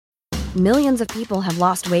Millions of people have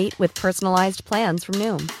lost weight with personalized plans from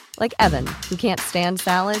Noom. Like Evan, who can't stand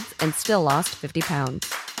salads and still lost 50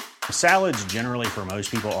 pounds. Salads generally for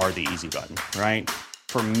most people are the easy button, right?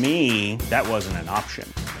 For me, that wasn't an option.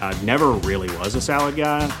 I never really was a salad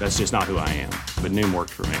guy. That's just not who I am. But Noom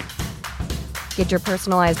worked for me. Get your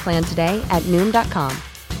personalized plan today at Noom.com.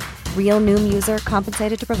 Real Noom user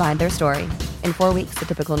compensated to provide their story. In 4 weeks, the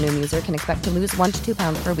typical Noom user can expect to lose 1 to 2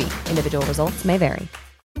 pounds per week. Individual results may vary.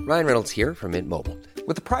 Ryan Reynolds here from Mint Mobile.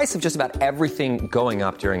 With the price of just about everything going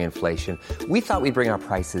up during inflation, we thought we'd bring our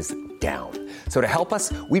prices down. So to help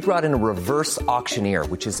us, we brought in a reverse auctioneer,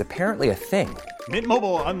 which is apparently a thing. Mint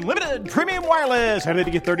Mobile Unlimited Premium Wireless. How to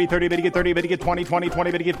get 30, 30, bit to get 30, bit to get 20, 20,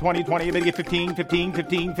 20, bit to get 20, 20, bit to get 15, 15,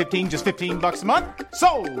 15, 15, just $15 a month?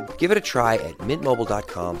 Sold! Give it a try at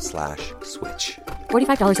mintmobile.com/switch.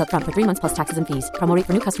 $45 up front for 3 months plus taxes and fees. Promo rate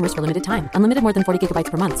for new customers for limited time. Unlimited more than 40 gigabytes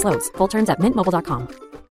per month. Slows full terms at mintmobile.com.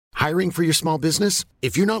 Hiring for your small business?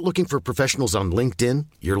 If you're not looking for professionals on LinkedIn,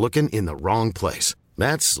 you're looking in the wrong place.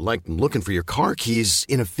 That's like looking for your car keys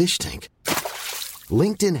in a fish tank.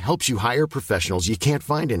 LinkedIn helps you hire professionals you can't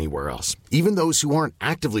find anywhere else, even those who aren't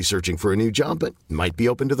actively searching for a new job but might be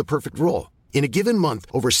open to the perfect role. In a given month,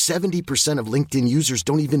 over 70% of LinkedIn users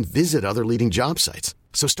don't even visit other leading job sites.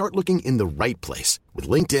 So start looking in the right place. With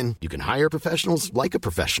LinkedIn, you can hire professionals like a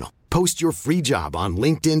professional. Post your free job on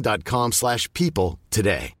linkedin.com/people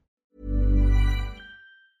today.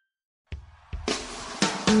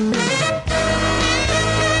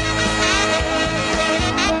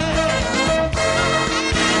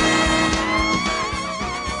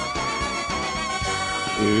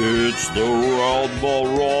 It's the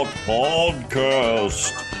Roundball Rock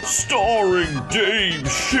Podcast, starring Dave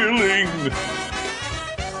Schilling,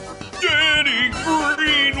 Danny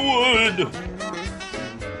Greenwood,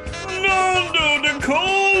 Nando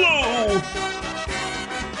Nicolo,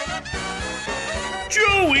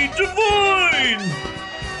 Joey Devine,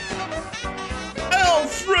 Al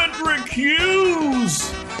Frederick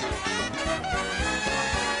Hughes,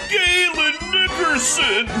 Galen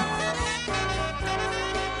Nickerson,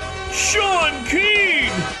 Sean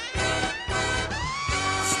Keane,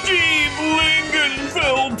 Steve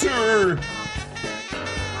Lingenfelter,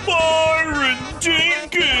 Byron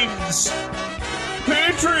Dinkins,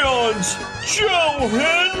 Patreons, Joe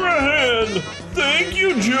Hanrahan, thank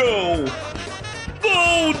you, Joe,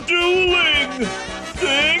 Bo Dooling,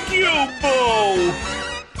 thank you, Bo,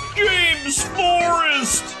 James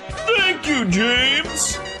Forrest, thank you,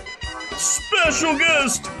 James, special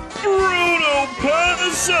guest, Bruno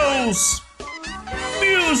Passos,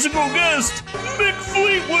 musical guest, Mick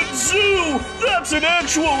Fleetwood Zoo, that's an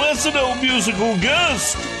actual SNL musical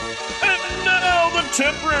guest, and now the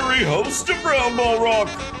temporary host of Roundball Rock,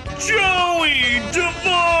 Joey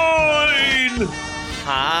Devine!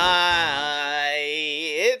 Hi,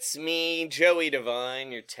 it's me, Joey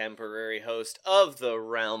Devine, your temporary host of the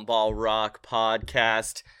Roundball Rock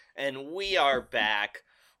podcast, and we are back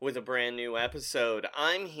with a brand new episode.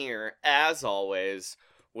 I'm here, as always,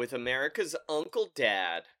 with America's Uncle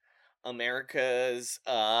Dad, America's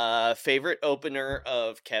favorite opener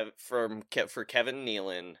of for Kevin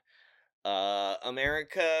Nealon.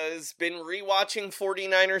 America's been rewatching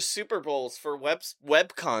 49ers Super Bowls for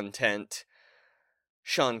web content.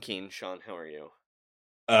 Sean Keane. Sean, how are you?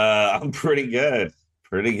 I'm pretty good.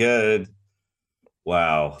 Pretty good.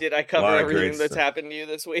 Wow. Did I cover everything that's happened to you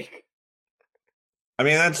this week? I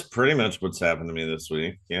mean, that's pretty much what's happened to me this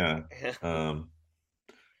week. Yeah. No,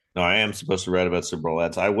 I am supposed to write about Super Bowl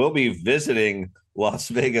ads. I will be visiting Las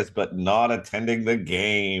Vegas, but not attending the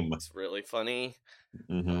game. It's really funny.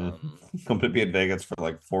 Mm-hmm. I'm going to be in Vegas for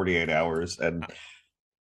like 48 hours and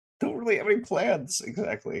don't really have any plans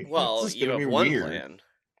exactly. Well, you have one plan,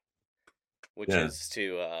 which is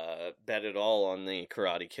to bet it all on the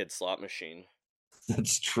Karate Kid slot machine.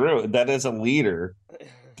 That's true. That is a leader.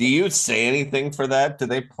 Do you say anything for that? Do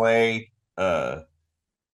they play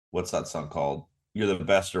what's that song called? You're the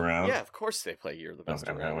Best Around? Yeah, of course they play You're the Best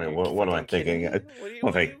Around. Wait, what am I thinking?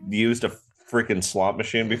 Have I used a freaking slot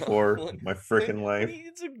machine before in my freaking life?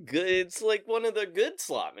 It's like one of the good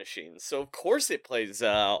slot machines. So of course it plays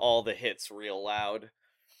all the hits real loud.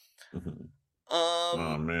 Mm-hmm.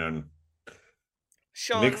 Oh man.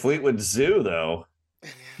 Sean, Mick Fleetwood Zoo though.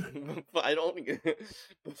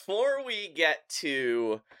 Before we get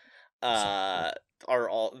to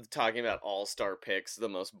talking about all-star picks, the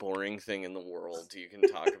most boring thing in the world you can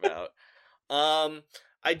talk about.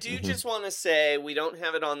 I do just want to say we don't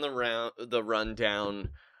have it on the rundown.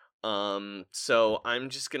 So I'm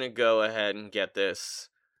just gonna go ahead and get this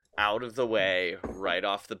out of the way right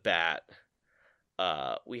off the bat.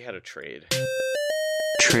 We had a trade.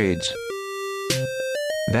 Trades.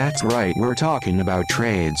 That's right, we're talking about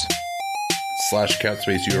trades.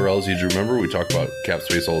 /capspace URLs easy to remember. We talk about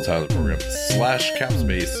capspace all the time in the program.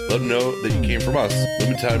 /capspace. Let them know that you came from us.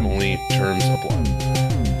 Limited time only. Terms apply.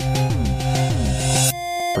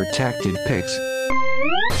 Protected pics.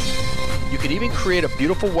 You can even create a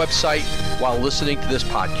beautiful website while listening to this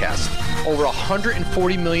podcast. Over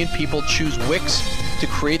 140 million people choose Wix to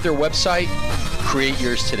create their website. Create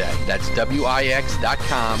yours today. That's wix.com/Woj,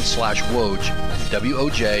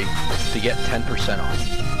 W-O-J, to get 10% off.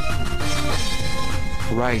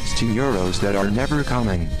 Rights to euros that are never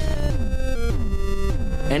coming.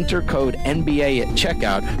 Enter code NBA at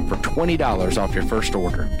checkout for $20 off your first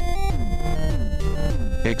order.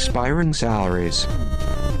 Expiring salaries.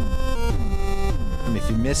 If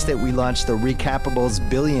you missed it, we launched the Recapables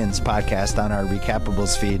Billions podcast on our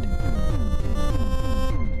Recapables feed.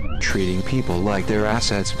 Treating people like they're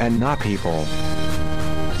assets and not people.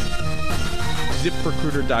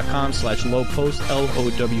 ZipRecruiter.com/low post,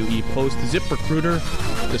 LOWE post. ZipRecruiter,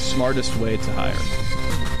 the smartest way to hire.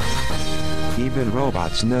 Even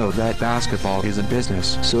robots know that basketball is a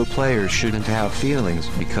business, so players shouldn't have feelings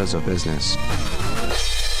because of business.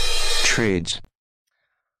 Trades.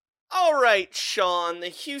 All right, Sean, the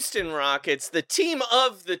Houston Rockets, the team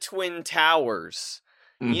of the Twin Towers.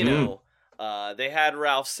 Mm-hmm. You know, they had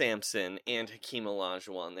Ralph Sampson and Hakeem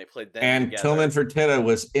Olajuwon. They played them and together. Tillman Fertitta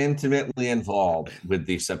was intimately involved with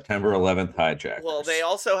the September 11th hijackers. Well, they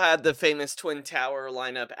also had the famous Twin Tower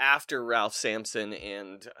lineup after Ralph Sampson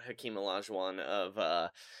and Hakeem Olajuwon of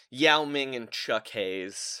Yao Ming and Chuck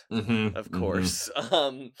Hayes, of course.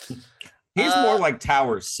 He's more like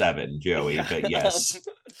Tower 7, Joey, but yes.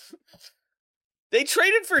 They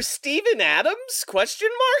traded for Steven Adams? ?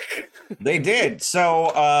 They did.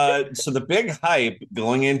 So so the big hype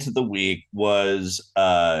going into the week was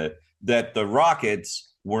that the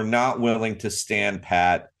Rockets were not willing to stand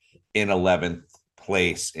pat in 11th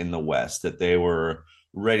place in the West, that they were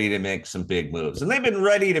ready to make some big moves. And they've been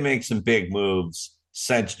ready to make some big moves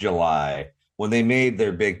since July, when they made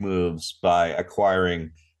their big moves by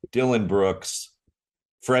acquiring Dylan Brooks,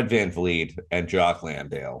 Fred VanVleet, and Jock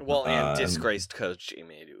Landale. Well, and disgraced coach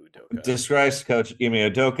Ime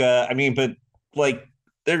Udoka. I mean, but like,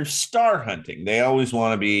 they're star hunting. They always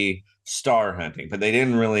want to be star hunting, but there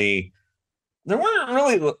weren't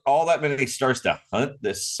really all that many stars to hunt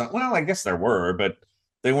this. Well, I guess there were, but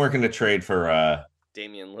they weren't going to trade for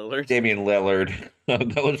Damian Lillard.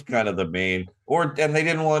 That was kind of the main. And they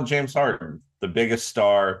didn't want James Harden, the biggest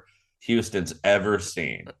star Houston's ever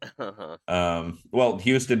seen. Well,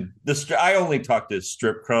 Houston, I only talk to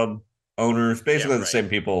strip club owners, basically the same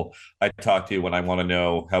people I talk to when I want to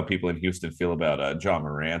know how people in Houston feel about John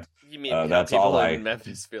Morant. You mean how people in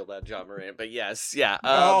Memphis feel about John Morant? But yes, yeah.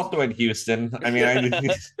 Also in Houston. I mean,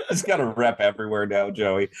 he's got a rep everywhere now,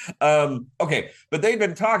 Joey. Okay, but they've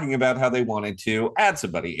been talking about how they wanted to add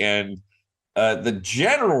somebody, and the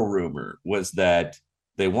general rumor was that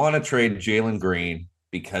they want to trade Jalen Green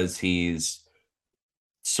because he's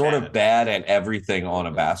sort of bad at everything on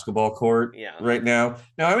a basketball court right now.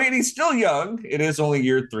 Now, I mean, he's still young. It is only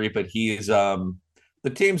year 3, but he's the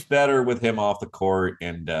team's better with him off the court.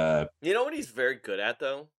 And you know what he's very good at,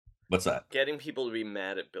 though? What's that? Getting people to be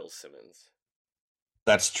mad at Bill Simmons.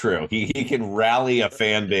 That's true. He can rally a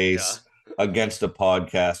fan base against a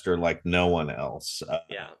podcaster like no one else.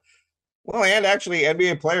 Well, and actually,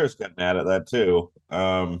 NBA players get mad at that too.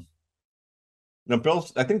 No,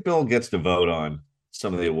 I think Bill gets to vote on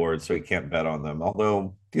some of the awards, so he can't bet on them.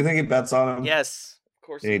 Although, do you think he bets on them? Yes, of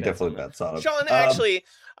course. He definitely bets on them. Sean, actually,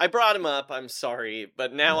 I brought him up. I'm sorry,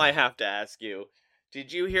 but now I have to ask you.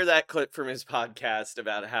 Did you hear that clip from his podcast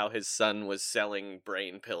about how his son was selling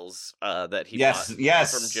brain pills that he bought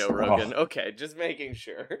from Joe Rogan? Okay, just making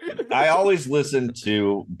sure. I always listen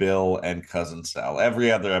to Bill and Cousin Sal.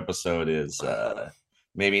 Every other episode is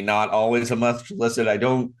maybe not always a must listen. I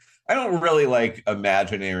don't really like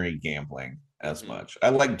imaginary gambling as much. I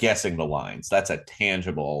like guessing the lines. That's a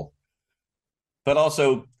tangible. But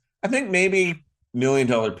also, I think maybe $1 Million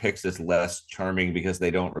Picks is less charming because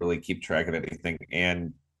they don't really keep track of anything,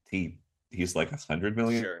 and he's like $100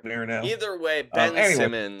 million now. Either way, Bill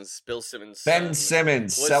Simmons, was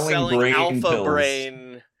selling brain alpha pills.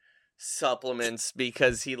 Brain supplements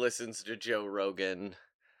because he listens to Joe Rogan.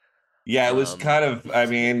 Yeah, it was kind of. I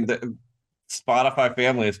mean, the Spotify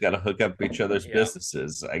family has got to hook up each other's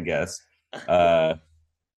businesses, I guess.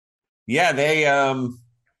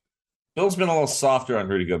 Bill's been a little softer on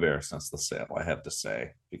Rudy Gobert since the sale, I have to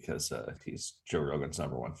say, because he's Joe Rogan's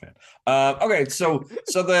 #1 fan. Okay, so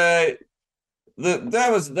that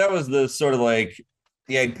was the sort of like,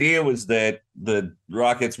 the idea was that the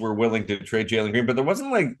Rockets were willing to trade Jalen Green, but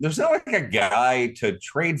there's not like a guy to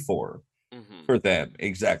trade for them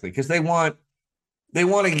exactly, because they want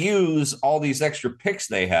to use all these extra picks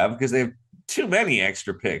they have, because they have too many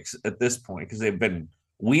extra picks at this point, because they've been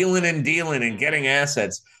wheeling and dealing and getting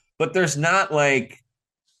assets, but there's not like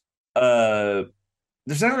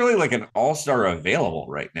there's not really like an all-star available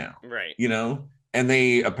right now, right? And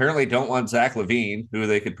they apparently don't want Zach LaVine, who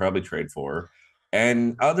they could probably trade for.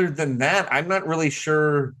 And other than that, I'm not really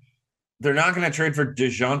sure. They're not going to trade for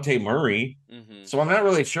DeJounte Murray. So I'm not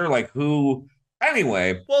really sure like who.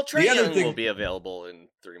 Anyway. Well, Trae Young will be available in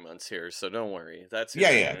 3 months here, so don't worry. That's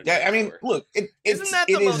yeah. I mean, look, isn't that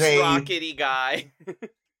the most rockety guy?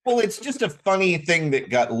 Well, it's just a funny thing that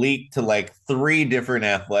got leaked to like 3 different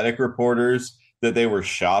athletic reporters that they were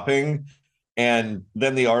shopping. And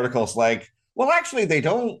then the article's like, well, actually, they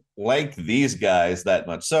don't like these guys that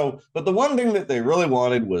much. But the one thing that they really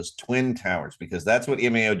wanted was Twin Towers, because that's what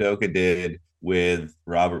Ime Udoka did with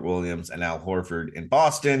Robert Williams and Al Horford in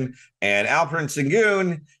Boston. And Alperen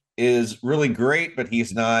Sengun is really great, but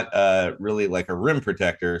he's not really like a rim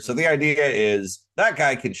protector. So the idea is that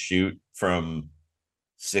guy can shoot from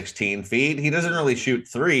 16 feet. He doesn't really shoot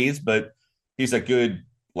threes, but he's a good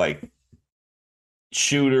like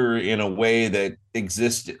shooter in a way that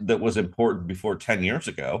was important before 10 years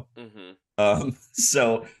ago.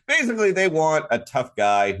 So basically they want a tough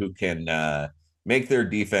guy who can make their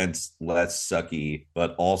defense less sucky,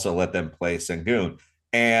 but also let them play Sengun.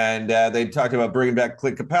 And they talked about bringing back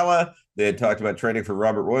Clint Capella. They had talked about trading for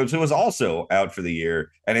Robert Williams, who was also out for the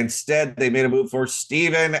year. And instead they made a move for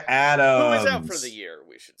Steven Adams. Who was out for the year,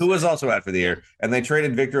 who was also out for the year. And they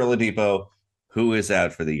traded Victor Oladipo, who is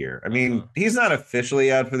out for the year. I mean, he's not officially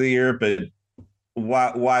out for the year, but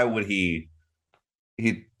why would he's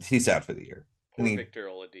out for the year? Poor Victor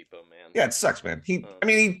Oladipo, man. Yeah, it sucks, man. He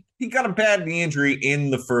got a bad knee injury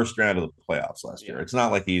in the first round of the playoffs last year. It's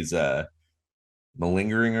not like he's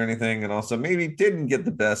malingering or anything. And also maybe didn't get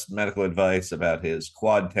the best medical advice about his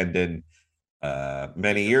quad tendon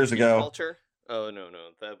many years ago. Culture? Oh, no,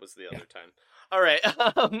 that was the other time. All right.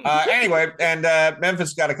 Anyway, and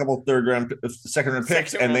Memphis got a couple second round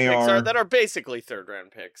picks, and they that are basically third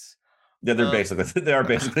round picks. Yeah, they are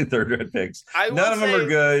basically third round picks. None of them are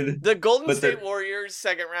good. The Golden State Warriors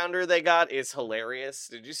second rounder they got is hilarious.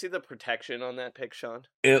 Did you see the protection on that pick, Sean?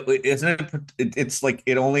 It's like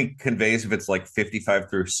it only conveys if it's like 55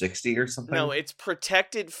 through 60 or something. No, it's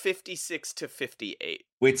protected 56 to 58.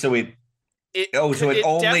 Wait, so it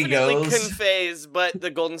only goes conveys, but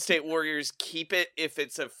the Golden State Warriors keep it if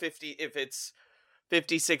it's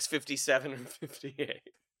 56, 57, or 58.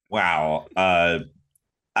 Wow.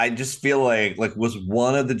 I just feel like was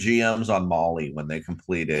one of the GMs on Molly when they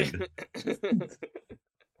completed,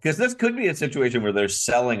 because this could be a situation where they're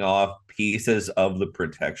selling off pieces of the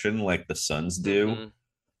protection like the Suns do.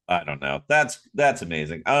 I don't know. That's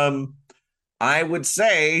amazing. I would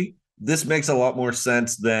say this makes a lot more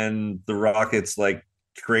sense than the Rockets like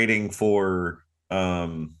trading for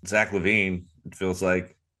Zach LaVine. It feels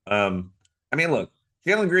like. I mean, look,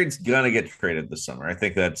 Jalen Green's gonna get traded this summer. I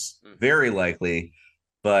think that's very likely.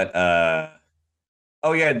 But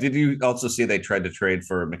oh yeah, did you also see they tried to trade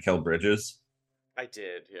for Mikal Bridges? I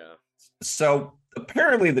did, yeah. So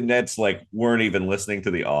apparently the Nets like weren't even listening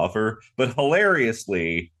to the offer, but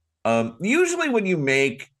hilariously, usually when you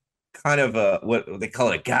make kind of what they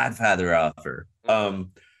call it a Godfather offer,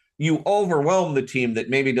 you overwhelm the team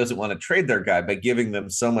that maybe doesn't want to trade their guy by giving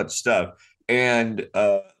them so much stuff. And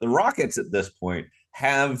the Rockets at this point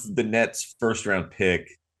have the Nets first round pick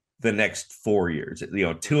the next 4 years.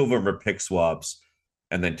 2 of them are pick swaps,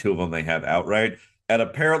 and then 2 of them they have outright. And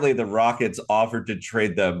apparently the Rockets offered to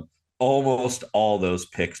trade them almost all those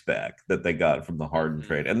picks back that they got from the Harden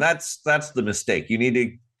trade. And that's the mistake. You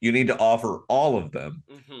need to offer all of them.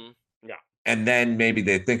 Yeah. And then maybe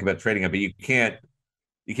they think about trading them, but you can't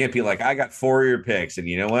be like, I got 4 of your picks, and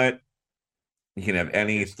you know what? You can have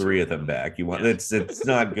any 3 of them back. You want it's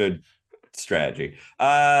not good strategy.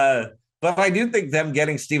 But I do think them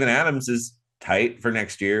getting Steven Adams is tight for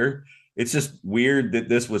next year. It's just weird that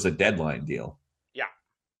this was a deadline deal. Yeah.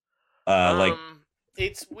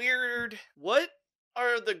 It's weird. What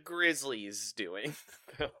are the Grizzlies doing?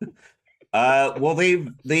 Well, they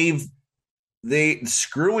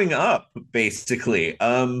screwing up basically.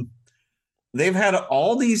 They've had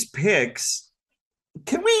all these picks.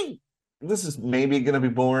 This is maybe going to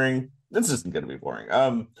be boring. This isn't going to be boring.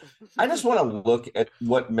 I just want to look at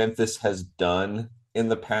what Memphis has done in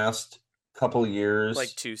the past couple years.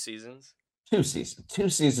 Like 2 seasons? 2 seasons. 2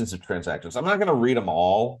 seasons of transactions. I'm not going to read them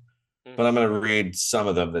all, but I'm going to read some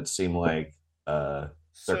of them that seem like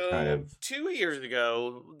they're kind of 2 years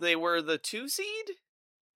ago, they were the 2 seed,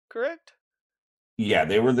 correct? Yeah,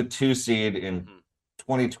 they were the 2 seed in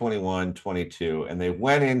 2021-22, and they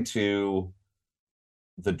went into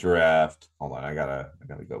the draft. Hold on, I gotta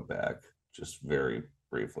go back just very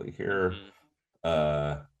briefly here.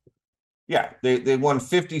 Yeah, they won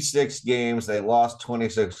 56 games. They lost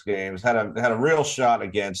 26 games. Had a real shot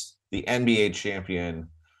against the NBA champion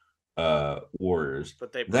Warriors.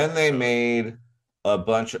 But they made a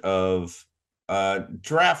bunch of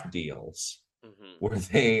draft deals where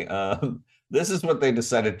they this is what they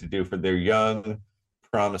decided to do for their young,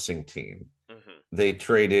 promising team. They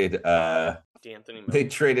traded D'Anthony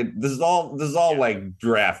this is all like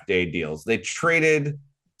draft day deals. They traded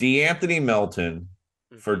D'Anthony Melton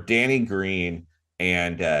for Danny Green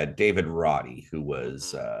and David Roddy, who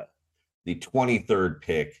was the 23rd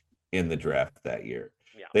pick in the draft that year.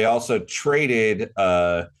 Yeah. They also traded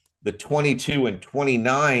the 22 and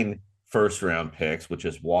 29 first round picks, which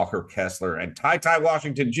is Walker Kessler and Ty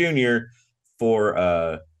Washington Jr.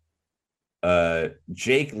 for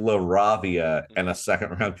Jake LaRavia and a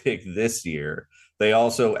second round pick this year. They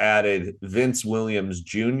also added Vince Williams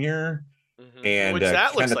Jr. and which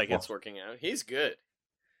that looks Kenneth like it's working out. He's good.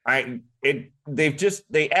 They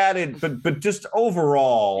added, but just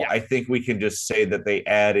overall, I think we can just say that they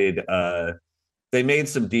added they made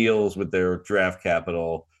some deals with their draft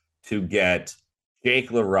capital to get Jake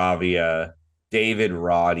LaRavia, David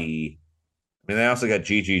Roddy. I mean, they also got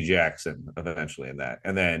Gigi Jackson eventually in that,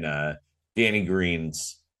 and then Danny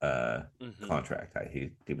Green's contract.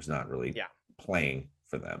 He was not really playing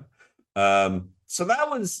for them. So that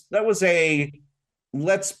was a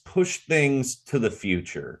let's push things to the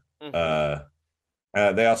future. They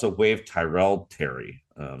also waived Tyrell Terry.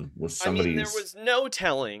 Was somebody's? I mean, there was no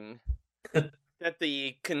telling that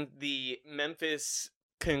the Memphis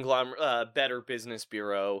Better Business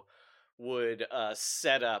Bureau would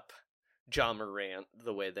set up Ja Morant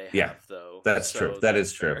the way they have, though. That's true. That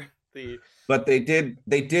is true. But they did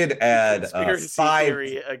add conspiracy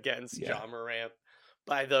theory against Ja Morant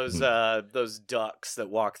by those ducks that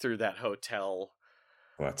walk through that hotel.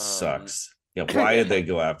 Well, that sucks. Yeah, why did they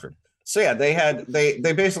go after him? So yeah,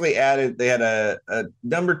 they basically added. They had a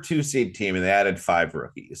number 2 seed team, and they added 5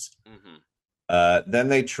 rookies. Then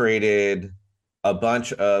they traded a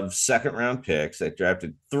bunch of second round picks. They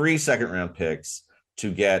drafted 3 second round picks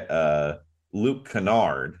to get Luke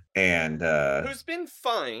Kennard, and who's been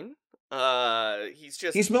fine.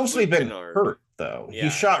 He's mostly been hurt though. He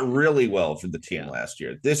shot really well for the team last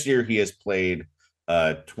year. This year he has played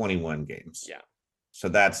 21 games. Yeah. So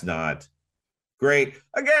that's not great.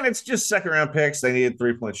 Again, it's just second round picks. They needed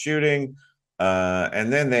 3-point shooting.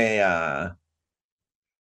 And then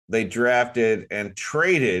they drafted and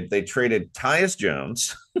traded. They traded Tyus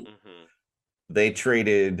Jones. They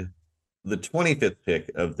traded the 25th pick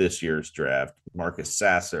of this year's draft, Marcus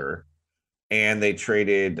Sasser. And they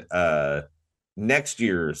traded next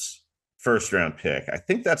year's first round pick. I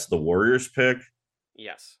think that's the Warriors pick.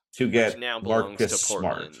 Yes. To get now Marcus to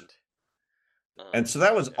Portland. Smart. And so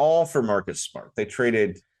that was all for Marcus Smart. They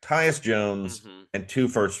traded Tyus Jones and 2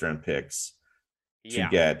 first round picks to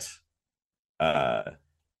get and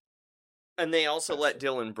they also let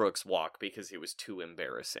Dylan Brooks walk because he was too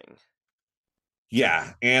embarrassing.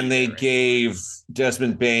 Yeah, and they gave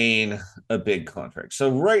Desmond Bane a big contract. So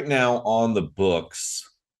right now on the books,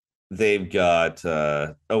 they've got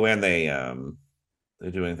and they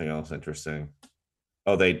do anything else interesting?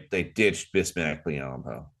 Oh, they ditched Bismack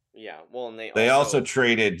Biyombo. Yeah, well, and they also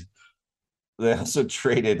traded 2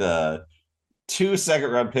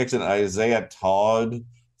 second round picks and Isaiah Todd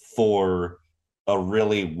for a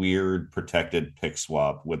really weird protected pick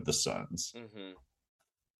swap with the Suns. And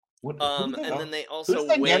then they also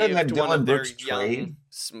waived one of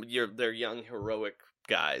their young heroic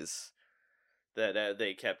guys that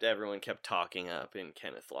everyone kept talking up in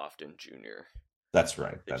Kenneth Lofton Jr. That's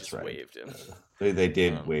right. They waived him. They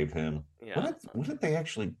did waive him. Yeah. What did they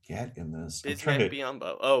actually get in this? Bismack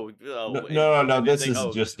Biyombo. Oh, no. This is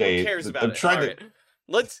just a. Who cares about I'm it? trying All to.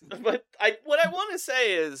 right. What I want to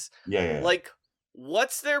say is, like,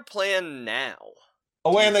 what's their plan now?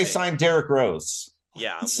 Oh, and they signed Derrick Rose.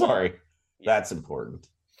 Yeah. Sorry, that's important.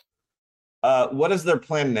 What is their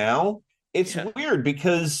plan now? It's weird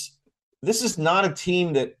because this is not a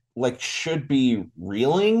team that should be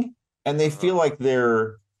reeling, and they feel like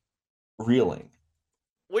they're reeling.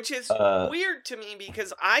 Which is weird to me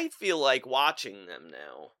because I feel like watching them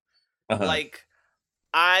now. Like,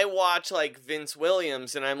 I watch Vince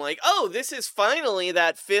Williams and I'm like, oh, this is finally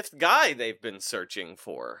that 5th guy they've been searching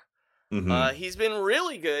for. He's been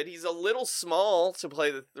really good. He's a little small to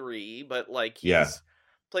play the 3, but he's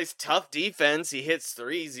Plays tough defense. He hits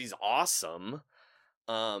threes. He's awesome.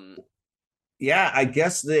 Yeah, I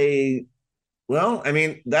guess they. Well, I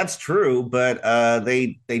mean that's true, but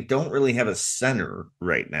they don't really have a center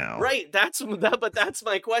right now. Right, but that's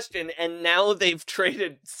my question. And now they've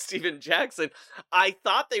traded Steven Jackson. I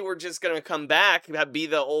thought they were just gonna come back, be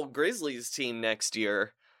the old Grizzlies team next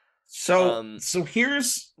year. So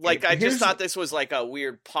I just thought this was like a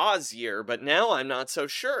weird pause year, but now I'm not so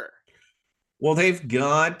sure. Well, they've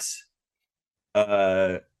got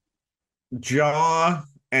Jaw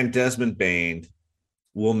and Desmond Bain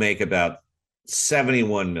will make about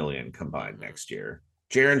 71 million combined next year.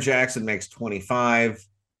 Jaren Jackson makes 25.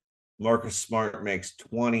 Marcus Smart makes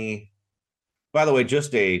 20. By the way,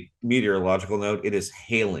 just a meteorological note, it is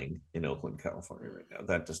hailing in Oakland, California right now.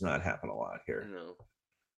 That does not happen a lot here. No.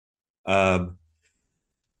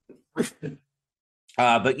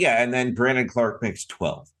 But yeah, and then Brandon Clark makes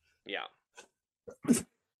 12. Yeah.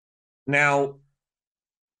 Now,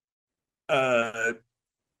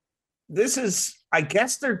 this is, I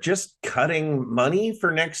guess they're just cutting money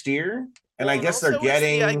for next year. And I guess they're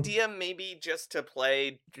getting the idea maybe just to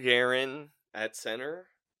play Jaren at center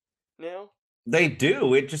now. They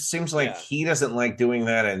do. It just seems like he doesn't like doing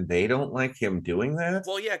that, and they don't like him doing that.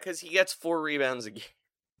 Well, yeah, because he gets 4 rebounds a game.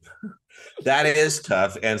 That is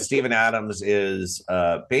tough. And Steven Adams is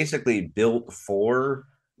basically built for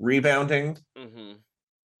rebounding.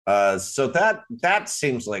 Mm-hmm. So that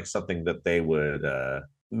seems like something that they would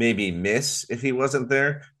maybe miss if he wasn't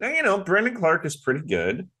there. Now, Brandon Clark is pretty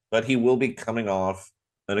good, but he will be coming off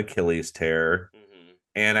an Achilles tear. Mm-hmm.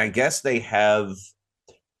 And I guess they have...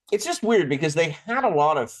 It's just weird because they had a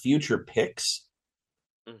lot of future picks.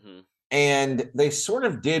 Mm-hmm. And they sort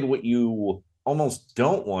of did what you almost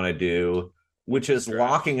don't want to do, which is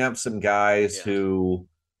locking up some guys who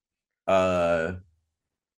are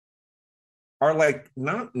like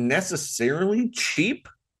not necessarily cheap.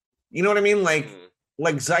 You know what I mean? Like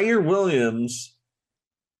Zaire Williams,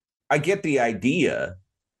 I get the idea,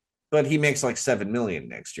 but he makes like $7 million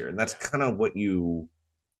next year. And that's kind of what you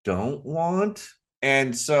don't want.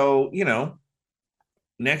 And so,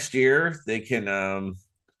 next year they can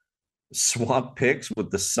swap picks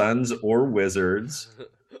with the Suns or Wizards,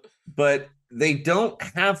 but they don't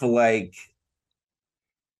have like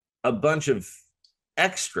a bunch of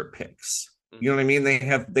extra picks. You know what I mean?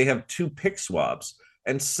 They have 2 pick swaps.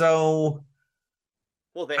 And so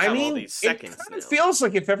they have all these seconds. It kind of feels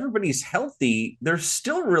like if everybody's healthy, they're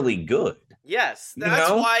still really good. Yes,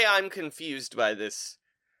 that's why I'm confused by this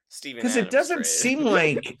Steven Adams because it doesn't seem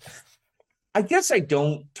like I guess I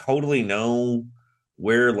don't totally know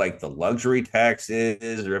where like the luxury tax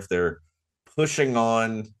is or if they're pushing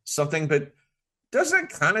on something, but doesn't it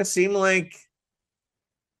kind of seem like,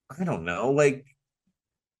 I don't know, like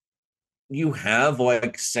you have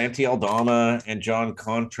like Santi Aldama and John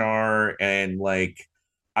Conchar and like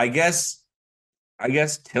I guess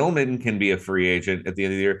Tillman can be a free agent at the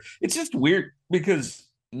end of the year. It's just weird because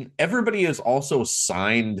everybody is also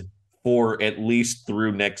signed for at least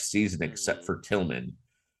through next season except for Tillman.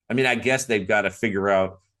 I mean, I guess they've got to figure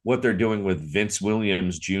out what they're doing with Vince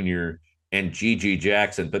Williams Jr. and G.G.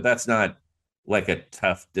 Jackson, but that's not like a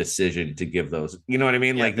tough decision to give those. You know what I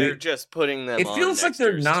mean? Yeah, like they're just putting them. It feels like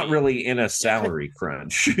they're not really in a salary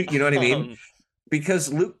crunch. You know what I mean?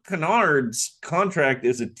 Because Luke Kennard's contract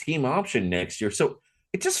is a team option next year, so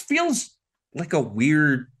it just feels like a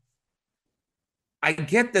weird. I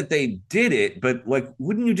get that they did it, but like,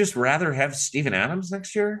 wouldn't you just rather have Steven Adams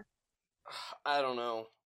next year? I don't know.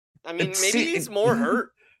 I mean, maybe he's more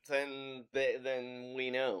hurt than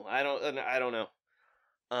we know. I don't know.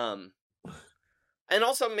 And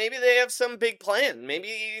also maybe they have some big plan.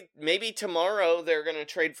 Maybe tomorrow they're gonna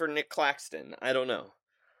trade for Nick Claxton. I don't know.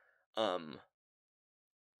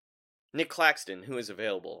 Nick Claxton, who is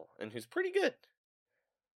available and who's pretty good.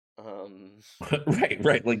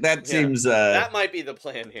 Right. Like that seems that might be the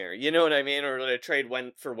plan here. You know what I mean? Or to trade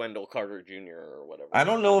for Wendell Carter Jr. or whatever. I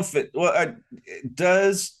don't know if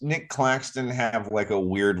does Nick Claxton have like a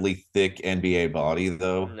weirdly thick NBA body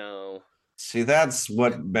though? No. See, that's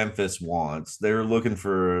what Memphis wants. They're looking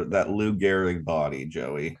for that Lou Gehrig body,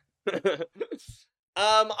 Joey.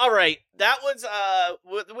 All right. That was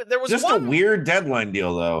there was just a weird deadline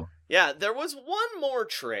deal though. Yeah, there was one more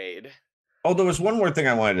trade. Oh, there was one more thing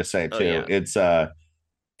I wanted to say, too. Yeah. It's, do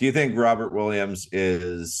you think Robert Williams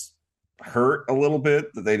is hurt a little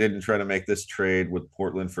bit that they didn't try to make this trade with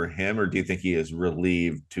Portland for him? Or do you think he is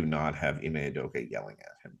relieved to not have Ime Udoka yelling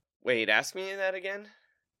at him? Wait, ask me that again?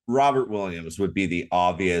 Robert Williams would be the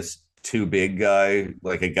obvious too big guy,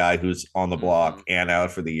 like a guy who's on the block and out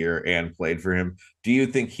for the year and played for him. Do you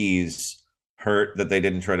think he's hurt that they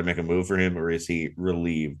didn't try to make a move for him, or is he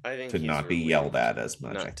relieved to not be yelled at as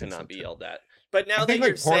much? Not be yelled at. But now that like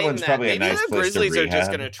you're Portland's saying that, probably a maybe nice the place to Grizzlies are just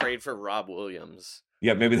rehab. going to trade for Rob Williams.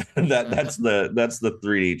 Yeah, maybe that's the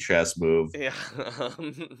 3D chess move. Yeah.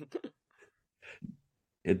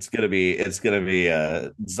 It's gonna be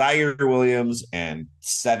Zaire Williams and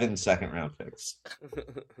 7 second-round picks.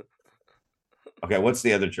 Okay, what's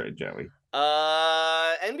the other trade, Joey?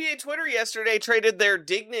 NBA Twitter yesterday traded their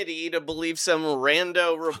dignity to believe some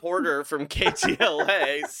rando reporter from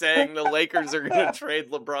KTLA saying the Lakers are going to trade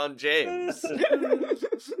LeBron James.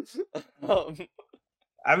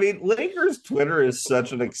 I mean, Lakers Twitter is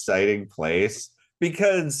such an exciting place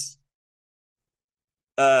because,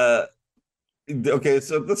 okay,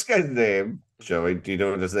 so this guy's name, Joey, do you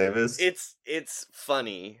know what his name is? It's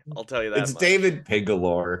funny, I'll tell you that. It's David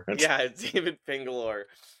Pingalore. Yeah, it's David Pingalore.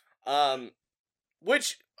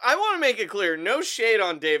 Which I want to make it clear, no shade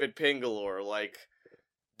on David Pingalore. Like,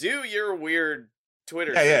 do your weird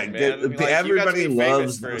Twitter thing, man. Like, everybody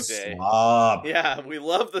loves the slop. Yeah, we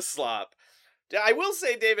love the slop. I will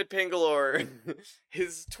say David Pingalore,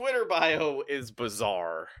 his Twitter bio is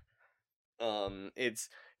bizarre. It's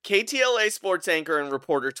KTLA sports anchor and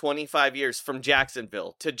reporter 25 years from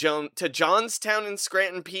Jacksonville to Johnstown and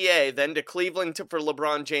Scranton, PA, then to Cleveland for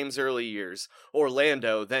LeBron James' early years,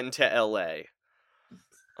 Orlando, then to LA.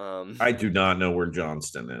 I do not know where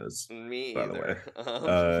Johnston is. Me by either.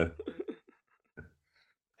 The way.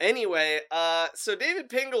 Anyway, so David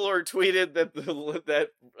Pingalore tweeted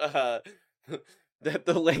that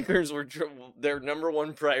the Lakers were their number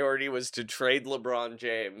one priority was to trade LeBron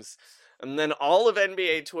James. And then all of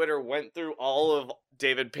NBA Twitter went through all of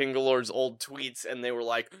David Pingalore's old tweets, and they were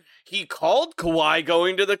like, he called Kawhi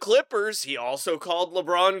going to the Clippers. He also called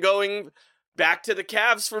LeBron going back to the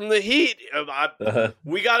Cavs from the Heat.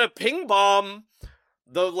 We got a ping bomb.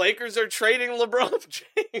 The Lakers are trading LeBron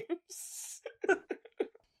James.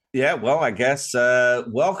 Yeah, well, I guess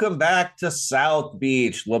welcome back to South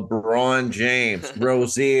Beach. LeBron James,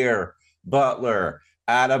 Rozier, Butler,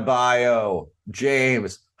 Adebayo,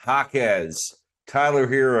 James, Jaquez, Tyler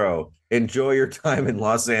Hero. Enjoy your time in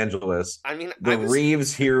Los Angeles. I mean,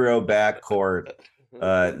 Reeves Hero backcourt.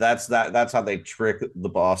 That's how they trick the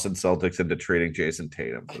Boston Celtics into trading Jason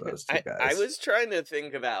Tatum for those two guys. I was trying to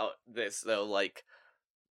think about this though, like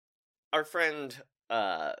our friend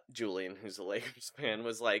Julian, who's a Lakers fan,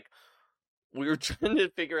 was like, we were trying to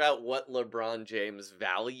figure out what LeBron James'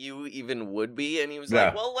 value even would be, and he was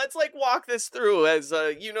like, well, let's like walk this through as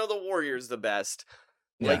the Warriors the best.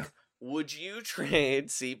 Like, would you trade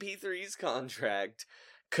CP3's contract,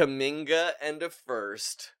 Kuminga, and a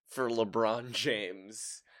first for LeBron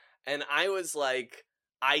James? And I was like,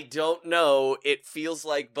 I don't know. It feels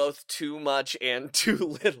like both too much and too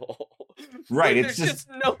little. Right. Like, there's just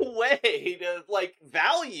no way to like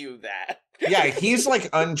value that. Yeah, he's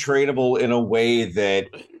like untradeable in a way that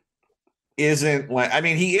isn't like, I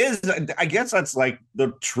mean, he is, I guess that's like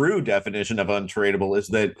the true definition of untradeable, is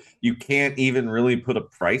that you can't even really put a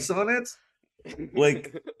price on it.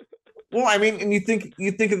 Like, well, I mean, and you think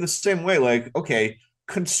of the same way, like, okay,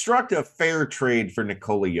 construct a fair trade for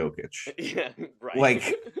Nikola Jokic. Yeah, right.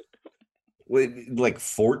 Like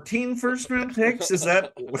 14 first-round picks? Is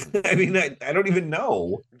that, I mean, I don't even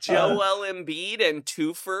know. Joel Embiid and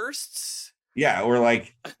 2 firsts? Yeah, or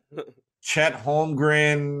like Chet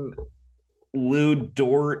Holmgren, Lou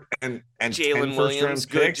Dort, and Jalen 10 Williams, first-round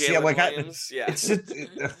picks. Jalen Yeah, like Williams. Yeah. It's just,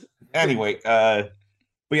 anyway, but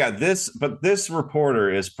yeah, this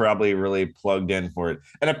reporter is probably really plugged in for it.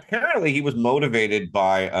 And apparently he was motivated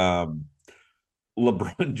by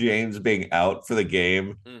LeBron James being out for the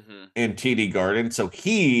game in TD Garden. So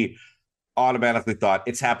he automatically thought,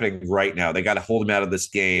 it's happening right now. They got to hold him out of this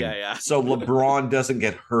game. Yeah. So LeBron doesn't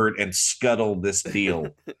get hurt and scuttle this deal.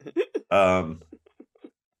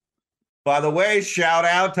 By the way, shout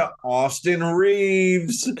out to Austin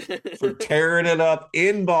Reeves for tearing it up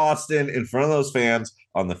in Boston in front of those fans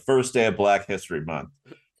on the first day of Black History Month.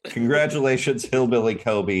 Congratulations, Hillbilly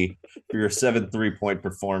Kobe, for your 7 3-point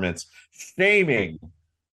performance, shaming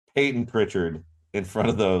Peyton Pritchard in front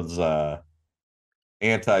of those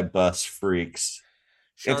anti-bus freaks.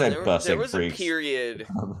 Sean, Anti-busing there was freaks. a period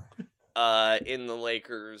in the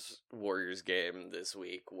Lakers-Warriors game this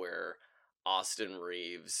week where Austin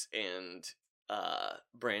Reeves and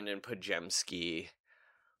Brandon Pajemski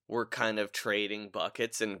were kind of trading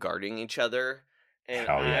buckets and guarding each other. And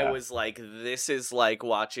I was like, this is like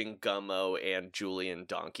watching Gummo and Julian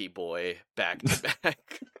Donkey Boy back to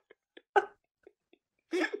back.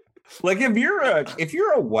 Like if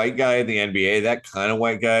you're a white guy in the NBA, that kind of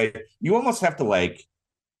white guy, you almost have to like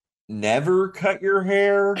never cut your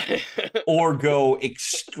hair or go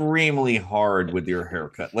extremely hard with your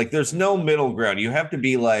haircut. Like there's no middle ground. You have to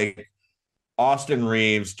be like Austin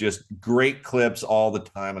Reeves, just great clips all the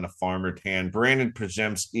time in a farmer tan. Brandon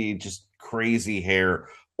Przemski, just crazy hair.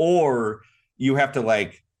 Or you have to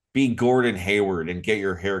like be Gordon Hayward and get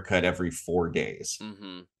your hair cut every 4 days.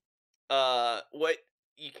 Mm-hmm. What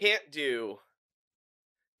you can't do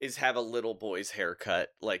is have a little boy's haircut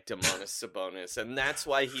like Domantas Sabonis, and that's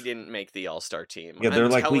why he didn't make the All-Star team. Yeah, they're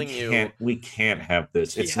I'm like, telling we can't have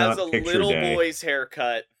this. He It's has not a picture little day. boy's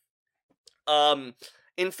haircut.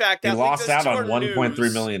 In fact, He that lost out on $1.3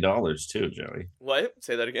 $1.3 million too, Joey. What?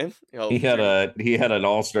 Say that again. Oh, He had an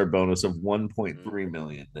All-Star bonus of $1.3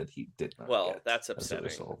 million that he did not get. That's upsetting.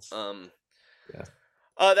 Yeah.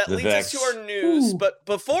 That The leads us to Vex. our news. But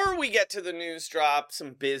before we get to the news drop,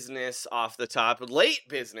 some business off the top. Late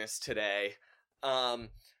business today. Round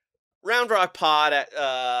Rock Pod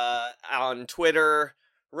on Twitter.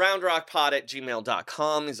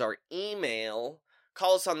 roundrockpod@gmail.com is our email.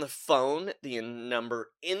 Call us on the phone, the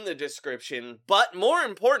number in the description. But more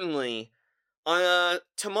importantly,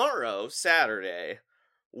 tomorrow, Saturday,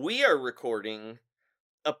 we are recording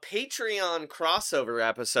a Patreon crossover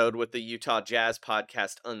episode with the Utah Jazz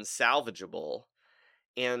podcast Unsalvageable.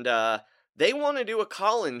 And they want to do a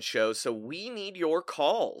call-in show, so we need your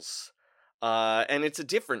calls. And it's a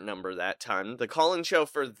different number that time. The call-in show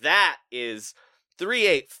for that is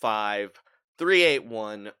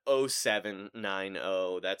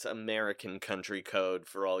 385-381-0790. That's American country code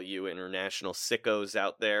for all you international sickos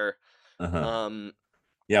out there.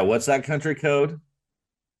 Yeah, what's that country code?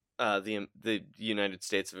 The United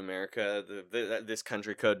States of America. This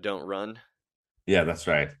country code don't run. Yeah, that's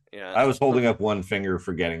right. Yeah, I was holding up one finger,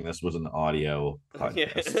 forgetting this was an audio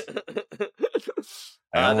podcast.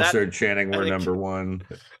 I almost started chanting "We're number one."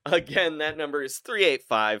 Again, that number is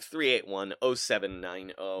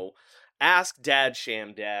 385-381-0790. Ask Dad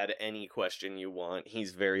Sham Dad any question you want.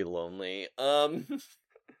 He's very lonely. We've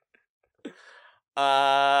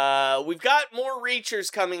got more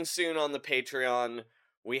reachers coming soon on the Patreon.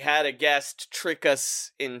 We had a guest trick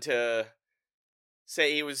us into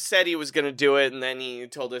said he was going to do it, and then he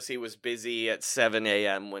told us he was busy at 7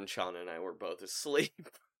 a.m. when Sean and I were both asleep.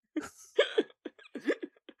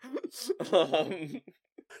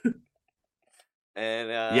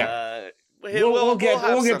 We'll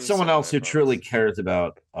get someone else who truly cares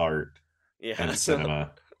about art and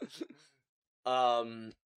cinema.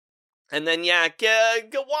 And then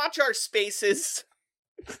go watch our spaces.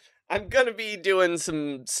 I'm gonna be doing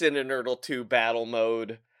some Cinenerdle 2 battle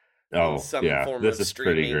mode. This is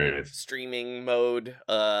pretty great. Streaming mode.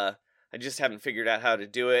 I just haven't figured out how to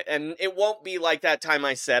do it, and it won't be like that time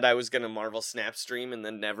I said I was gonna Marvel Snap stream and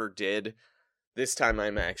then never did. This time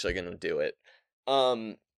I'm actually gonna do it.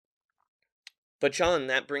 But Sean,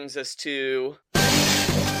 that brings us to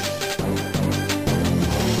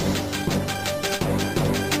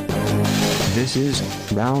This is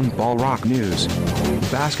Round Ball Rock News.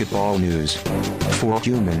 Basketball news. For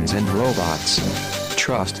humans and robots.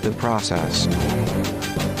 Trust the process.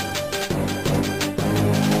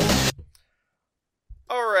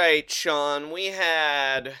 Alright, Sean, we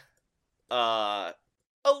had the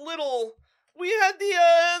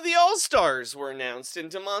All-Stars were announced,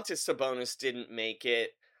 and Domantas Sabonis didn't make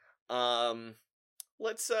it.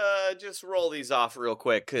 Let's just roll these off real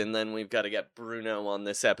quick, and then we've got to get Bruno on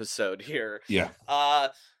this episode here. Yeah.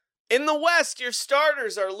 In the West, your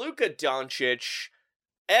starters are Luka Doncic,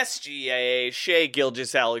 SGA, Shai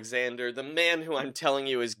Gilgeous-Alexander, the man who I'm telling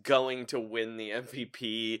you is going to win the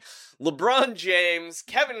MVP, LeBron James,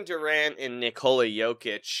 Kevin Durant, and Nikola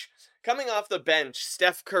Jokic. Coming off the bench,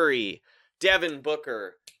 Steph Curry, Devin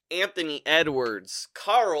Booker, Anthony Edwards,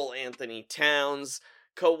 Karl Anthony Towns,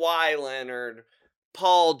 Kawhi Leonard,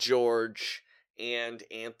 Paul George, and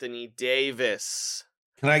Anthony Davis.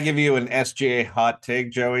 Can I give you an SGA hot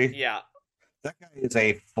take, Joey? Yeah. That guy is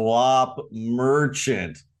a flop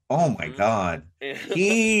merchant. Oh my God.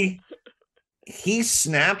 He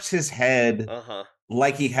snaps his head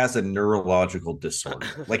like he has a neurological disorder.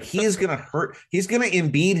 Like he's going to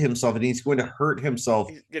Embiid himself, and he's going to hurt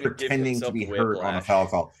himself pretending to be hurt on a foul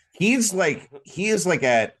call. He is like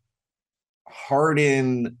at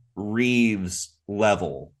Harden Reeves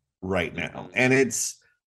level right now. And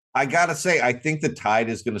I gotta say, I think the tide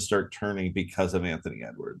is going to start turning because of Anthony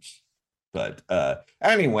Edwards. But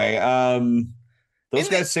anyway, those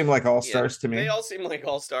guys seem like all-stars to me. They all seem like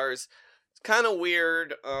all-stars. It's kind of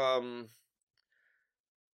weird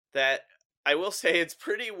that I will say it's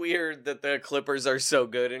pretty weird that the Clippers are so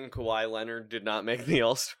good and Kawhi Leonard did not make the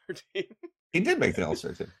All-Star team. He did make the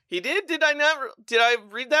All-Star team. He did? Did I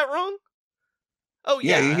read that wrong? Oh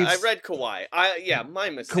yeah, I read Kawhi.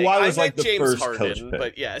 My mistake. Kawhi was I like meant the James first Harden, coach pick.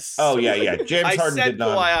 but yes. Oh yeah. James Harden I said did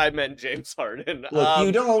not. Kawhi, I meant James Harden.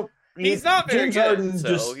 Look, he's not very James good. Harden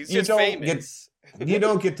So he's just famous. You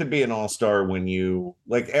don't get to be an all-star when you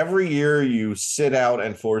every year you sit out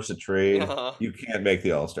and force a trade. You can't make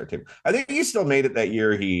the all-star team. I think he still made it that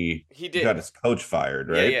year. He did. Got his coach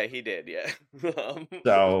fired, right? Yeah, he did. Yeah.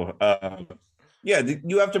 So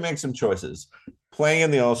you have to make some choices. Playing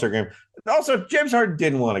in the all-star game. Also, James Harden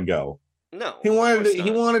didn't want to go. No, he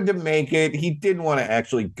wanted to make it. He didn't want to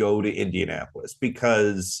actually go to Indianapolis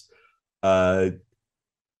because I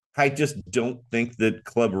just don't think that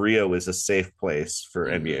Club Rio is a safe place for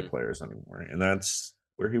NBA players anymore, and that's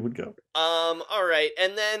where he would go. All right,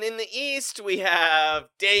 and then in the East we have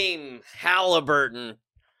Dame Halliburton.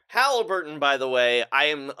 Halliburton, by the way, I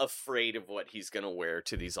am afraid of what he's going to wear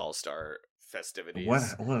to these All-Star festivities.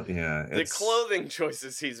 What? Yeah, the clothing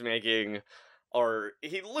choices he's making are.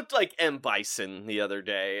 He looked like M. Bison the other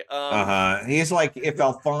day. He's like if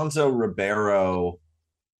Alfonso Ribeiro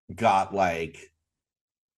got like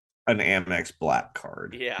an Amex Black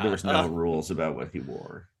card. Yeah, there was no rules about what he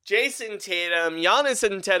wore. Jason Tatum, Giannis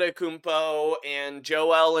Antetokounmpo, and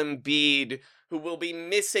Joel Embiid, who will be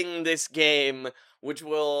missing this game, which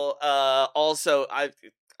will also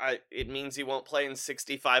it means he won't play in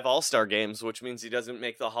 65 All-Star games, which means he doesn't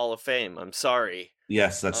make the Hall of Fame. I'm sorry.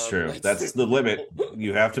 Yes, that's true. That's the limit.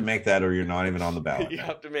 You have to make that or you're not even on the ballot. You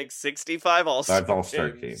have to make 65 All-Star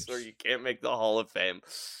games or you can't make the Hall of Fame.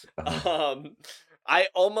 I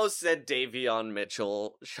almost said Davion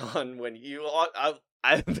Mitchell, Sean, when you...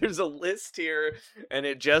 there's a list here, and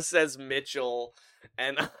it just says Mitchell,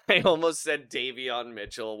 and I almost said Davion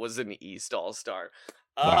Mitchell was an East All-Star.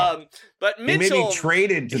 Wow. But Mitchell... He may be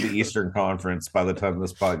traded to the Eastern Conference by the time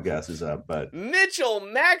this podcast is up, but... Mitchell,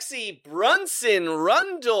 Maxey, Brunson,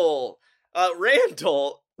 Randall, and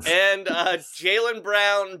Jaylen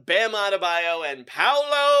Brown, Bam Adebayo, and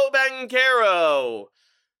Paolo Banchero.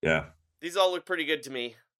 Yeah. These all look pretty good to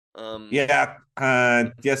me.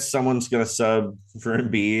 Guess someone's gonna sub for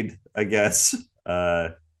Embiid, I guess.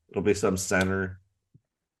 It'll be some center.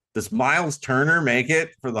 Does Miles Turner make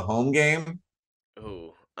it for the home game?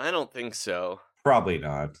 Oh, I don't think so. Probably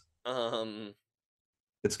not.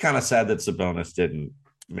 It's kind of sad that Sabonis didn't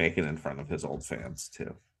make it in front of his old fans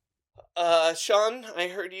too. Sean, I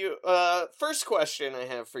heard you. First question I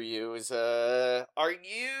have for you is, are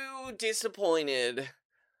you disappointed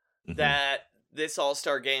that this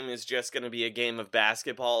All-Star game is just going to be a game of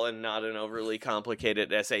basketball and not an overly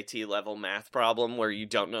complicated SAT level math problem where you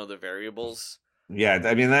don't know the variables? Yeah,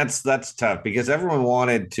 I mean, that's tough because everyone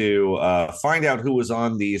wanted to find out who was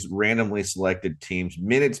on these randomly selected teams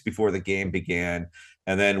minutes before the game began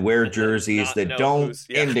and then wear jerseys that don't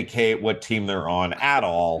indicate what team they're on at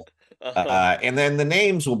all. And then the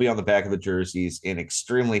names will be on the back of the jerseys in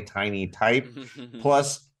extremely tiny type.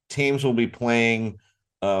 Plus, teams will be playing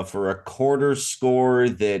for a quarter score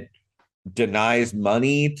that denies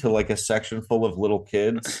money to like a section full of little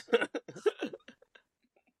kids.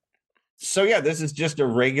 So yeah, this is just a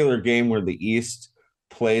regular game where the East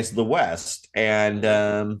plays the West. And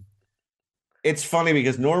it's funny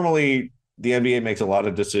because normally the NBA makes a lot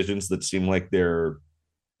of decisions that seem like they're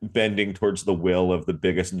bending towards the will of the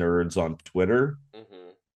biggest nerds on Twitter.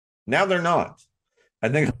 Now they're not. I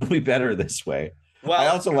think it'll be better this way. Well, I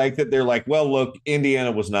also like that they're like, well, look,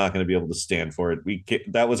 Indiana was not going to be able to stand for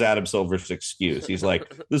it. That was Adam Silver's excuse. He's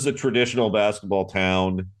like, this is a traditional basketball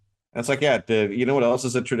town. And it's like, yeah, you know what else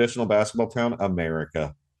is a traditional basketball town?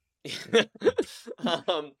 America.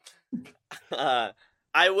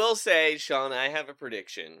 I will say, Sean, I have a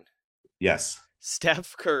prediction. Yes.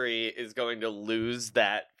 Steph Curry is going to lose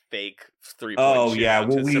that fake 3-point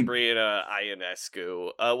shootout to Sabrina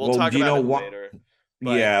Ionescu. We'll talk about it later.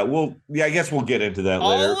 But I guess we'll get into that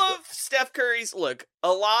later. All of Steph Curry's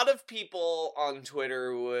a lot of people on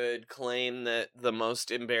Twitter would claim that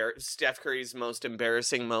Steph Curry's most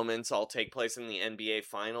embarrassing moments all take place in the NBA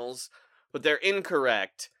Finals, but they're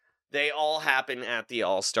incorrect. They all happen at the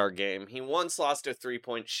All-Star game. He once lost a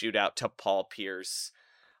 3-point shootout to Paul Pierce.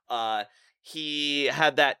 He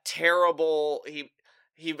had that terrible.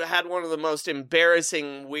 He had one of the most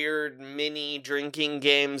embarrassing, weird mini drinking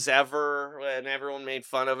games ever, and everyone made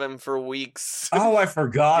fun of him for weeks. Oh, I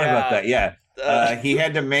forgot about that. Yeah. He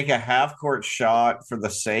had to make a half-court shot for the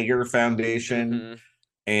Sager Foundation,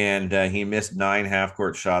 and he missed 9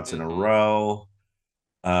 half-court shots in a row.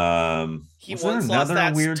 He once lost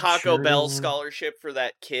that Taco Bell scholarship for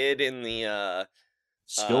that kid in the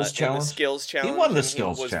Skills Challenge. He won the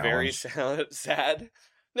Skills Challenge. He was very sad.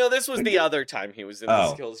 No, this was the other time he was in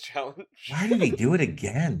the skills challenge. Why did he do it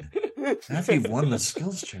again? After he won the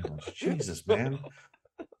skills challenge. Jesus, man.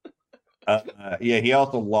 He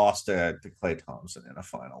also lost to Klay Thompson in a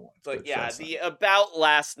final one. But yeah, the About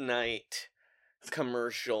Last Night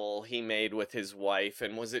commercial he made with his wife,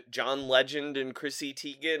 and was it John Legend and Chrissy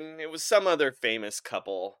Teigen? It was some other famous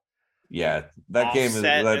couple. Yeah, that game is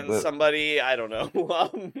and somebody, I don't know,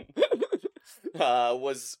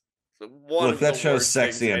 was one of the show's worst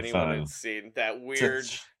sexy things and anyone fun. had seen. That weird,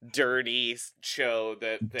 dirty show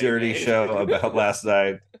that dirty made. show About Last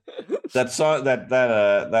Night. That song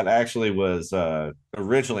that actually was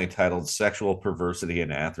originally titled "Sexual Perversity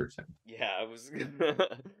in Atherton." Yeah, it was.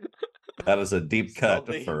 That was a deep cut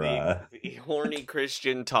for the horny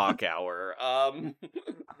Christian talk hour.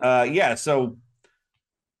 Yeah. So,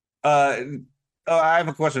 I have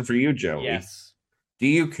a question for you, Joey. Yes. Do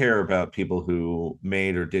you care about people who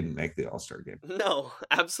made or didn't make the All-Star game? No,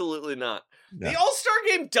 absolutely not. No. The All-Star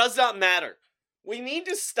game does not matter. We need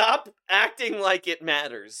to stop acting like it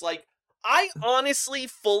matters. Like, I honestly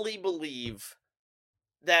fully believe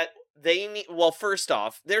that they need... Well, first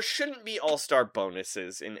off, there shouldn't be All-Star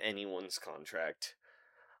bonuses in anyone's contract.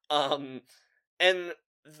 And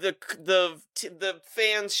the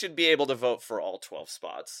fans should be able to vote for all 12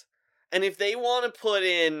 spots. And if they want to put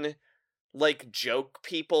in... like, joke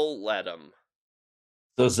people, let them.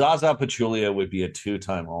 So Zaza Pachulia would be a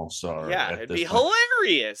 2-time All-Star. Yeah, it'd be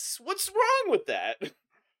hilarious. What's wrong with that?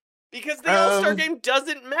 Because the All-Star game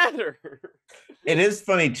doesn't matter. It is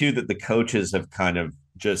funny, too, that the coaches have kind of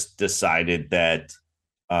just decided that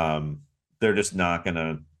they're just not going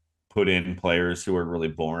to put in players who are really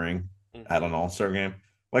boring at an All-Star game.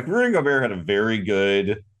 Like, Rudy Gobert had a very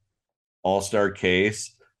good All-Star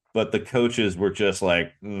case, but the coaches were just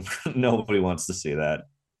like, nobody wants to see that.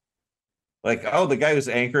 Like, oh, the guy who's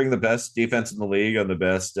anchoring the best defense in the league on the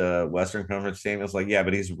best Western Conference team is like, yeah,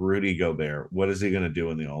 but he's Rudy Gobert. What is he going to do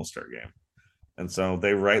in the All-Star game? And so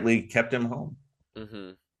they rightly kept him home.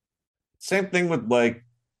 Mm-hmm. Same thing with, like,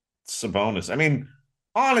 Sabonis. I mean,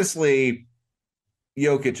 honestly,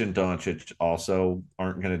 Jokic and Doncic also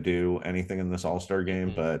aren't going to do anything in this All-Star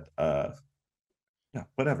game, but yeah,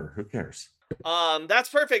 whatever. Who cares? That's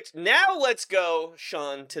perfect. Now let's go,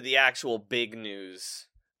 Sean, to the actual big news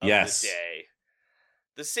of the day.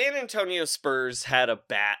 The San Antonio Spurs had a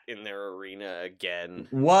bat in their arena again.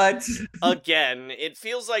 What? Again. It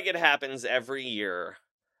feels like it happens every year.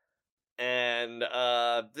 And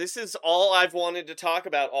this is all I've wanted to talk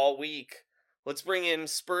about all week. Let's bring in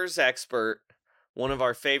Spurs expert, one of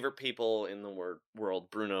our favorite people in the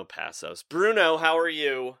world, Bruno Passos. Bruno, how are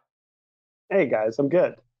you? Hey guys, I'm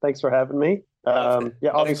good. Thanks for having me.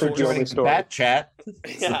 Obviously joining Bat Chat.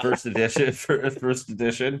 It's the first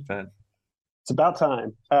edition. It's about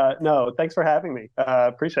time. No, thanks for having me.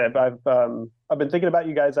 Appreciate it. I've been thinking about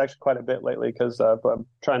you guys actually quite a bit lately because I'm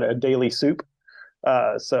trying a daily soup.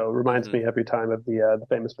 So it reminds me every time of the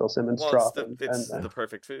famous Bill Simmons drop. It's the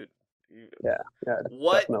perfect food. Yeah,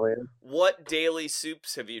 definitely. What daily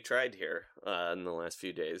soups have you tried here in the last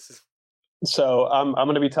few days? So I'm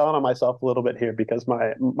going to be telling on myself a little bit here because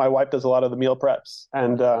my wife does a lot of the meal preps,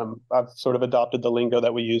 and I've sort of adopted the lingo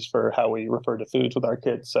that we use for how we refer to foods with our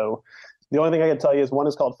kids. So the only thing I can tell you is one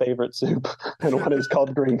is called favorite soup and one is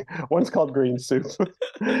called green soup.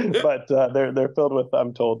 But they're filled with,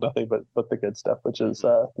 I'm told, nothing but the good stuff, which is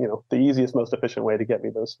the easiest, most efficient way to get me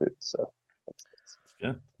those foods. So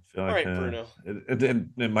yeah. All right, Bruno.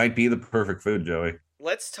 It might be the perfect food, Joey.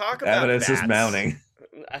 Let's talk about evidence bats. is mounting.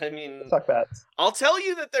 I mean, let's talk bats. I'll tell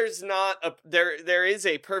you that there is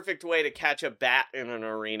a perfect way to catch a bat in an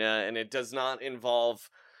arena, and it does not involve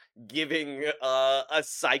giving a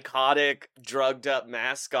psychotic, drugged up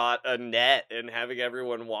mascot a net and having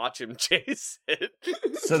everyone watch him chase it.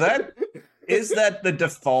 So is that the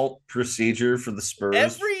default procedure for the Spurs?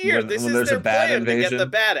 Every year, this is their plan to get the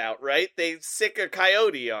bat out, right? They sick a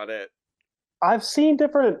coyote on it. I've seen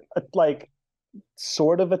different,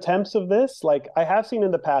 sort of attempts of this. Like, I have seen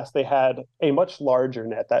in the past, they had a much larger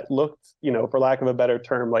net that looked, for lack of a better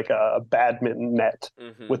term, like a badminton net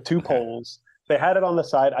with two poles. They had it on the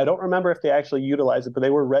side. I don't remember if they actually utilized it, but they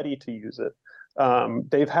were ready to use it.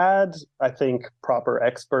 They've had, I think, proper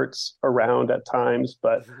experts around at times,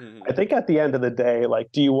 but I think at the end of the day,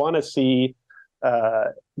 like, do you want to see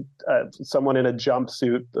someone in a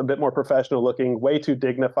jumpsuit, a bit more professional looking, way too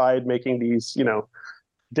dignified, making these,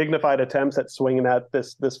 dignified attempts at swinging at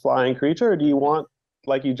this flying creature? Or do you want,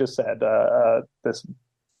 like you just said, this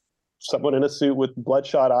someone in a suit with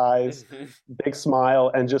bloodshot eyes, big smile,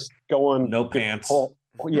 and just going no pants?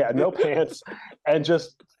 No pants, and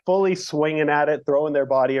just fully swinging at it, throwing their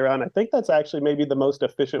body around. I think that's actually maybe the most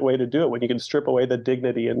efficient way to do it, when you can strip away the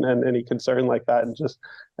dignity and any concern like that, and just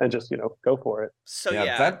go for it. So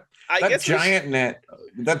that giant net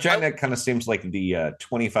kind of seems like the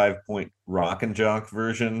 25-point rock and jock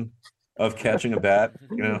version of catching a bat.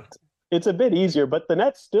 It's a bit easier, but the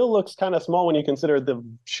net still looks kind of small when you consider the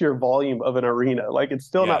sheer volume of an arena. Like, it's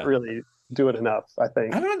still not really doing enough, I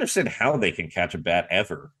think. I don't understand how they can catch a bat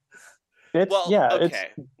ever.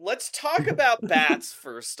 Let's talk about bats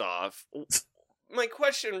first off. My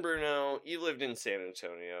question, Bruno, you lived in San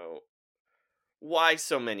Antonio. Why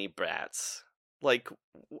so many bats? Like,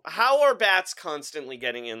 how are bats constantly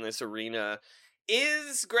getting in this arena?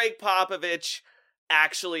 Is Greg Popovich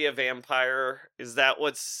actually a vampire? Is that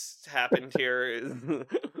what's happened here?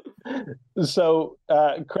 So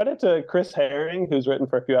credit to Chris Herring, who's written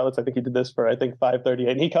for a few outlets. I think he did this for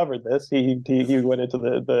 538. He covered this. He went into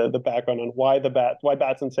the background on why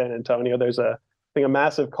bats in San Antonio. There's a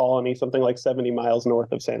massive colony, something like 70 miles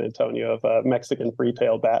north of San Antonio, of Mexican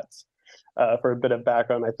free-tail bats. For a bit of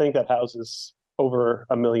background, I think that houses over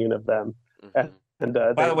 1 million of them. Mm-hmm. And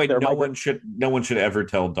by the way, no one should ever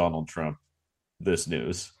tell Donald Trump this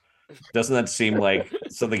news. Doesn't that seem like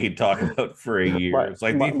something he'd talk about for a year? It's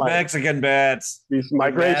like these Mexican bats, these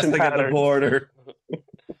migration patterns at the border.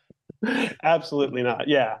 Absolutely not.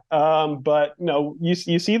 Yeah, but no, you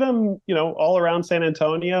see them, all around San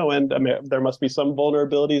Antonio, and I mean, there must be some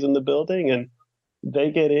vulnerabilities in the building, and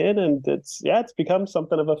they get in, and it's become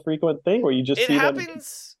something of a frequent thing where you just see them. It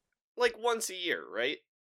happens like once a year, right?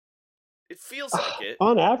 It feels like it.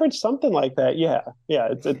 On average, something like that. Yeah.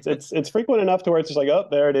 It's frequent enough to where it's just like, oh,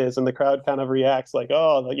 there it is, and the crowd kind of reacts like,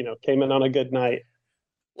 oh, came in on a good night.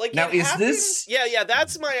 Like, now is this? Yeah.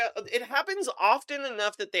 That's my. It happens often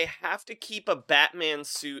enough that they have to keep a Batman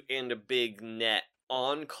suit and a big net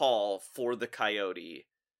on call for the coyote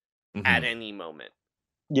at any moment.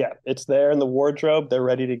 Yeah, it's there in the wardrobe. They're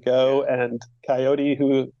ready to go. And Coyote,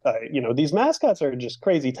 who, these mascots are just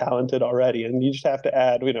crazy talented already. And you just have to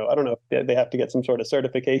add, I don't know if they have to get some sort of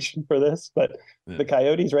certification for this, but the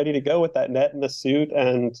Coyote's ready to go with that net and the suit.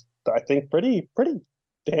 And I think pretty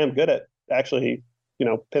damn good at actually,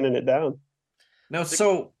 pinning it down. No,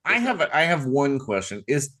 so I have one question.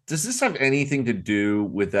 Does this have anything to do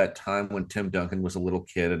with that time when Tim Duncan was a little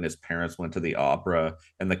kid and his parents went to the opera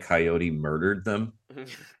and the coyote murdered them?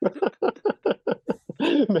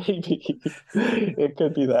 Maybe it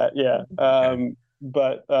could be that, yeah.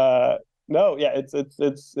 But no, yeah, it's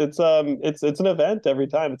an event every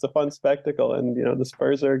time. It's a fun spectacle, and the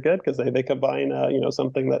Spurs are good because they combine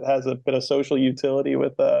something that has a bit of social utility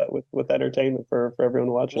with entertainment for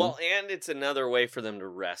everyone watching. Well, and it's another way for them to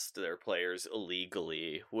rest their players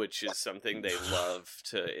illegally, which is something they love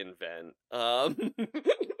to invent.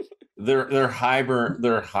 They're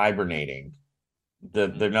hibernating.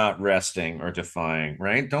 They're not resting or defying,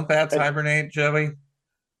 right? Don't bats hibernate, Joey?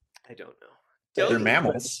 I don't know. They're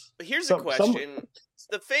mammals. Here's a question.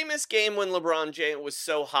 The famous game when LeBron James was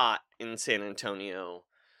so hot in San Antonio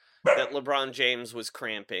that LeBron James was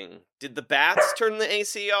cramping. Did the bats turn the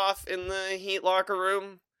AC off in the Heat locker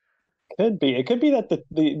room? Could be. It could be that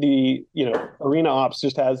the arena ops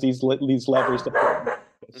just has these levers to pull.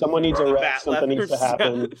 Someone needs a rest. Something needs to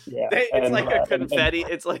happen. Yeah, it's like a confetti.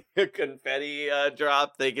 It's like a confetti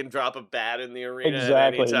drop. They can drop a bat in the arena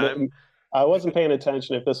at any time. I wasn't paying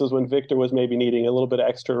attention if this was when Victor was maybe needing a little bit of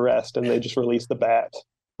extra rest, and they just released the bat.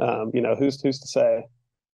 Who's to say?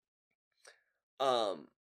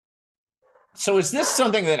 So is this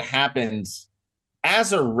something that happens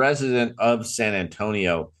as a resident of San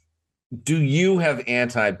Antonio? Do you have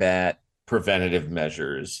anti-bat preventative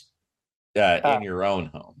measures in your own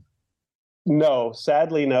home? No,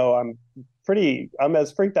 sadly, no. I'm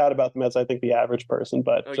as freaked out about them as I think the average person.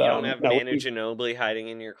 But you don't have Manu Ginobili hiding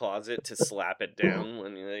in your closet to slap it down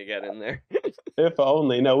when they get in there. If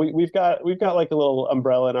only. No, we've got like a little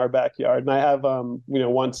umbrella in our backyard, and I have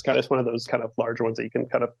once kind of one of those kind of larger ones that you can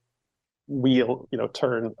kind of wheel,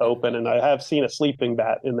 turn open, and I have seen a sleeping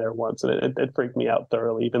bat in there once, and it freaked me out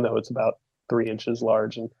thoroughly, even though it's about 3 inches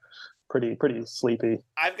large and pretty sleepy.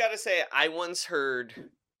 I've got to say, I once heard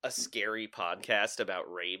a scary podcast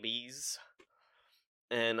about rabies.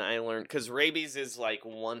 And I learned, because rabies is like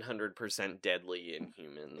 100% deadly in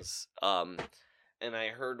humans. And I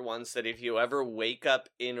heard once that if you ever wake up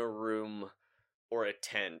in a room or a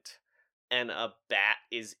tent and a bat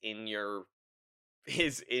is in your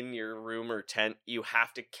room or tent, you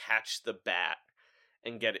have to catch the bat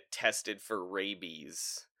and get it tested for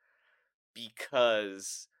rabies,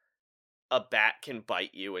 because a bat can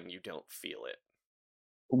bite you and you don't feel it.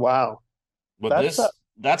 Wow. But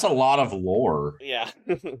That's a lot of lore. Yeah.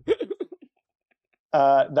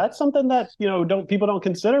 That's something that people don't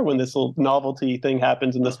consider when this little novelty thing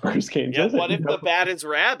happens in the Spurs games. Yeah, is it? what if the bat is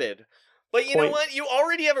rabid? But you know Point. what? You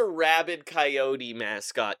already have a rabid coyote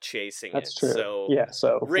mascot chasing That's it. true. So Yeah,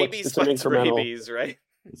 so rabies it's an fights incremental- rabies, right?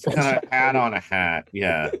 It's kind of hat on a hat.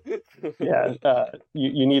 Yeah. Yeah,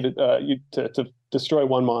 you needed to destroy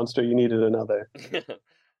one monster, you needed another.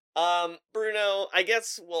 Bruno, I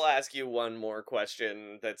guess we'll ask you one more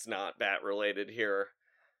question that's not bat related here.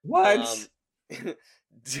 What?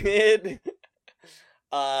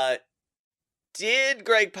 Did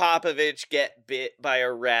Greg Popovich get bit by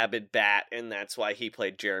a rabid bat, and that's why he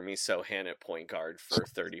played Jeremy Sohan at point guard for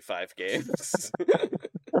 35 games?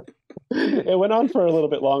 It went on for a little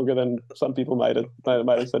bit longer than some people might have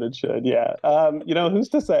said it should. Yeah. Who's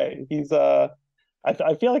to say? He's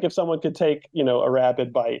I feel like if someone could take, a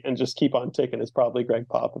rabid bite and just keep on ticking, it's probably Greg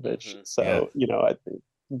Popovich. So, I think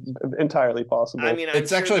entirely possible. I mean,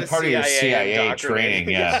 it's actually part of your CIA training.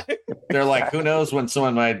 Yeah. They're like, who knows when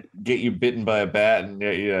someone might get you bitten by a bat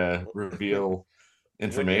and reveal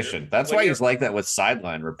information. That's why he's like that with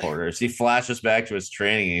sideline reporters. He flashes back to his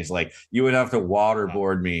training and he's like, you would have to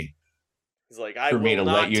waterboard me. He's like, I will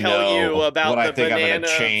not tell you about the banana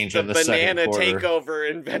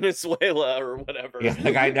takeover in Venezuela or whatever. Yeah,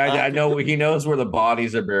 like I know he knows where the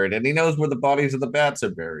bodies are buried, and he knows where the bodies of the bats are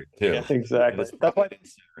buried too. Yeah, exactly.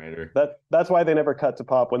 That's why they never cut to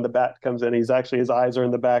Pop when the bat comes in. His eyes are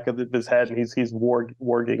in the back of his head, and he's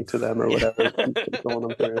warging to them or whatever. Going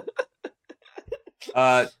them through.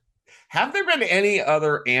 Have there been any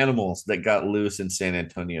other animals that got loose in San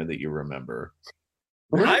Antonio that you remember?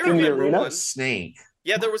 I remember one snake.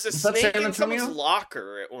 Yeah, there was a snake in someone's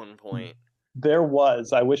locker at one point. There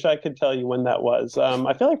was. I wish I could tell you when that was.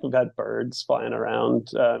 I feel like we've had birds flying around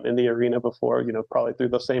in the arena before, probably through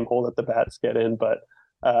the same hole that the bats get in. But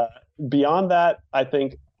beyond that, I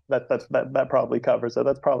think that probably covers it.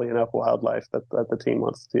 That's probably enough wildlife that the team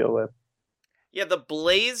wants to deal with. Yeah, the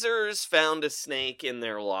Blazers found a snake in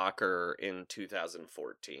their locker in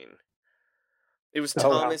 2014. It was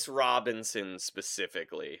Thomas Robinson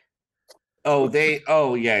specifically. Yeah,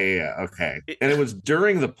 okay. And it was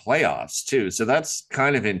during the playoffs too, so that's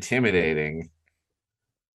kind of intimidating.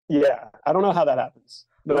 Yeah, I don't know how that happens.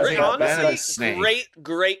 Honestly,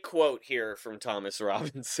 great quote here from Thomas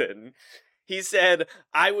Robinson. He said,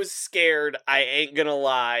 I was scared, I ain't gonna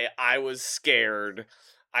lie, I was scared.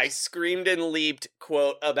 I screamed and leaped,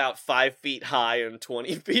 quote, about 5 feet high and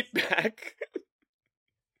 20 feet back.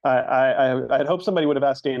 I'd hope somebody would have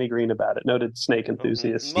asked Danny Green about it. Noted snake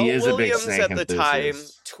enthusiast. Mo Williams at the time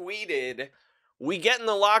tweeted, "We get in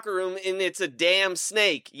the locker room and it's a damn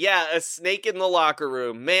snake. Yeah, a snake in the locker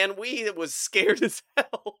room. Man, we was scared as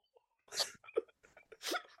hell."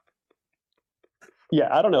 Yeah,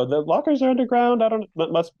 I don't know. The lockers are underground.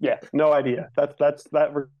 No idea.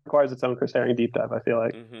 That requires its own Chris Herring deep dive, I feel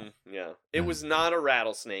like. Yeah. It was not a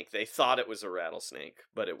rattlesnake. They thought it was a rattlesnake,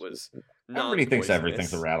 but it was not. Everybody thinks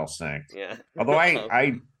everything's a rattlesnake. Yeah. Although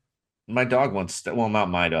my dog once, not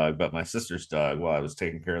my dog, but my sister's dog, while I was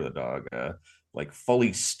taking care of the dog,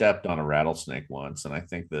 fully stepped on a rattlesnake once, and I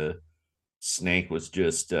think the snake was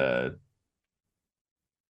just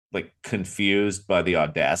confused by the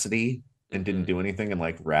audacity and didn't do anything, and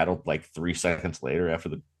rattled 3 seconds later after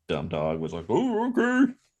the dumb dog was like, "Oh,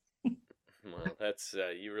 okay." Well, that's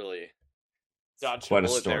you really dodged quite a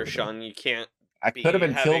bullet story there, Sean. You can't. I could have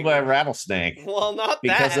been killed by a rattlesnake. Well, not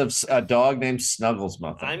because that. of a dog named Snuggles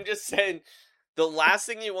Muffin. I'm just saying, the last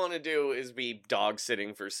thing you want to do is be dog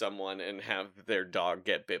sitting for someone and have their dog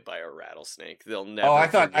get bit by a rattlesake. They'll never. Oh, I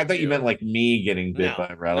thought you meant me getting bit by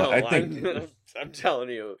a rattlesnake. No, I'm telling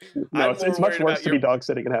you. No, it's much worse to be dog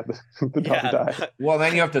sitting and have the dog die. Well,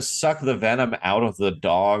 then you have to suck the venom out of the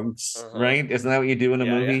dogs, right? Isn't that what you do in a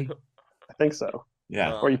movie? Yeah. I think so.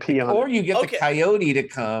 Yeah. Or you pee on it. Or you get the coyote to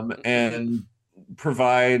come and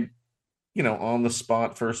provide, on the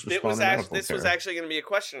spot first responder. This was actually going to be a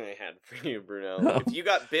question I had for you, Bruno. If you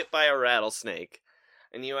got bit by a rattlesnake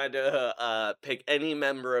and you had to pick any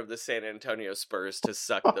member of the San Antonio Spurs to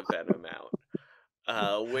suck the venom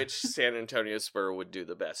out, which San Antonio Spur would do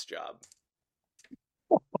the best job?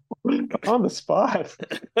 On the spot.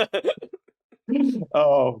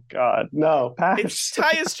 Oh God, no! Pass. It's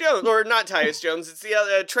Tyus Jones, or not Tyus Jones. It's the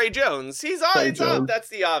other Trey Jones. He's on. That's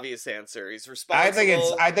the obvious answer. He's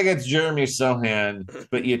responsible. I think it's Jeremy Sohan,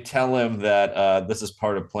 but you tell him that this is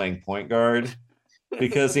part of playing point guard,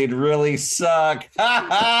 because he'd really suck.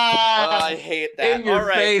 I hate that. In your All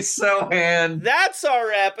right. face, Sohan. That's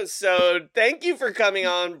our episode. Thank you for coming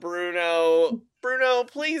on, Bruno. Bruno,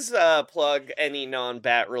 please plug any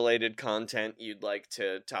non-bat related content you'd like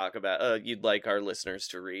to talk about, you'd like our listeners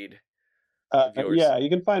to read. Yeah, you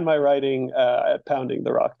can find my writing at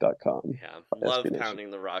poundingtherock.com. Yeah, love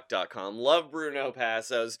poundingtherock.com. Love Bruno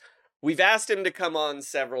Passos. We've asked him to come on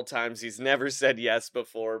several times. He's never said yes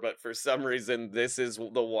before, but for some reason, this is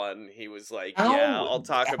the one. He was like, yeah, I'll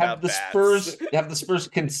talk about bats. Have the Spurs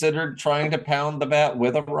considered trying to pound the bat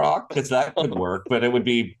with a rock? Because that could work, but it would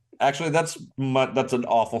be... Actually, that's an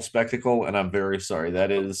awful spectacle, and I'm very sorry.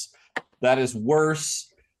 That is worse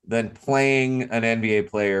than playing an NBA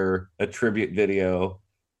player a tribute video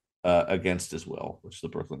against his will, which the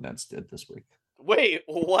Brooklyn Nets did this week. Wait,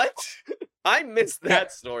 what? I missed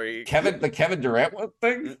that story. The Kevin Durant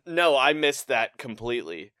thing? No, I missed that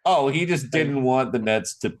completely. Oh, he just didn't want the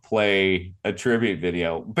Nets to play a tribute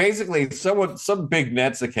video. Basically, some big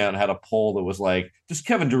Nets account had a poll that was like, does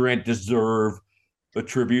Kevin Durant deserve a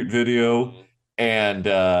tribute video? And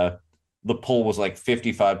the poll was like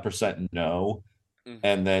 55% no.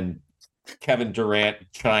 And then Kevin Durant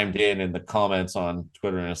chimed in the comments on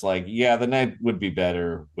Twitter, and it's like, yeah, the night would be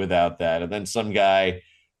better without that. And then some guy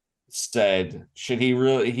said, should he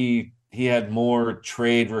really, he had more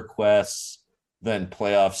trade requests than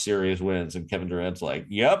playoff series wins. And Kevin Durant's like,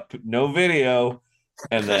 yep, no video.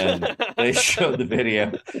 And then they showed the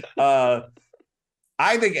video.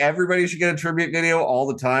 I think everybody should get a tribute video all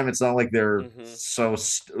the time. It's not like they're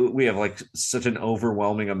we have like such an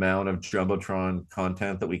overwhelming amount of Jumbotron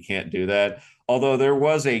content that we can't do that. Although there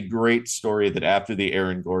was a great story that after the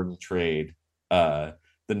Aaron Gordon trade, the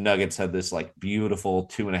Nuggets had this like beautiful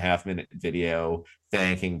 2.5-minute video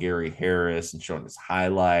thanking Gary Harris and showing his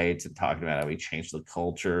highlights and talking about how he changed the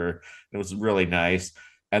culture. It was really nice.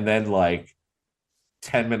 And then like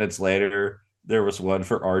 10 minutes later, there was one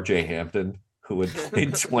for RJ Hampton, who had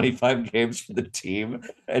played 25 games for the team.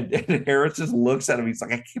 And Harris just looks at him. He's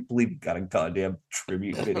like, I can't believe you got a goddamn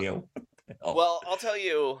tribute video. Well, I'll tell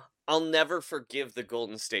you, I'll never forgive the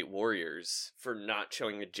Golden State Warriors for not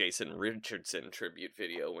showing the Jason Richardson tribute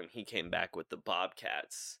video when he came back with the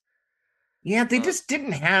Bobcats. Yeah, they just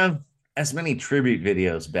didn't have as many tribute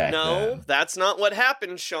videos back then. No, that's not what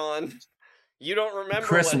happened, Sean. You don't remember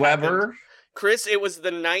Chris what Webber? Happened. It was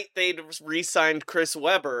the night they'd re-signed Chris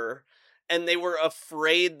Webber, and they were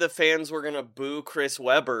afraid the fans were going to boo Chris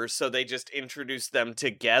Webber, so they just introduced them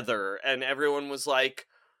together, and everyone was like,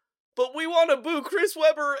 but we want to boo Chris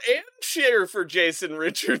Webber and cheer for Jason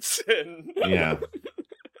Richardson. Yeah.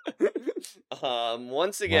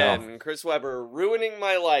 Once again, Chris Webber ruining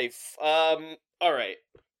my life. All right.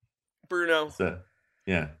 Bruno.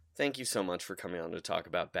 Yeah. Thank you so much for coming on to talk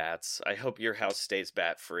about bats. I hope your house stays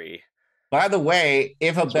bat-free. By the way,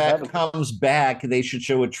 if a bat comes back, they should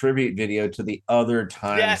show a tribute video to the other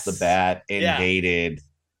times the bat invaded. Yeah.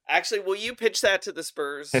 Actually, will you pitch that to the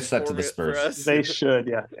Spurs? Pitch that to the Spurs. They should,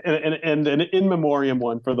 yeah. And an in memoriam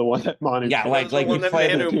one for the one that Manu. Yeah, like we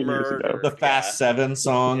played the Fast 7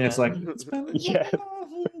 song. Yeah. It's like, it's been a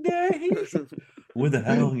long day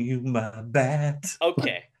without you, my bat.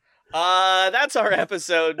 Okay. That's our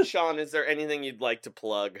episode. Sean, is there anything you'd like to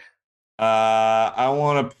plug? I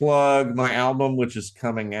want to plug my album, which is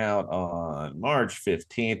coming out on March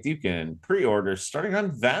 15th. You can pre-order starting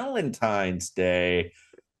on Valentine's Day.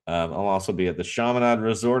 I'll also be at the Chaminade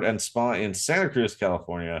Resort and Spa in Santa Cruz,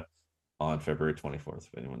 California on February 24th.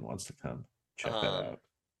 If anyone wants to come, check that out.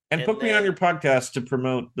 And book me on your podcast to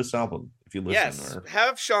promote this album if you listen. Yes,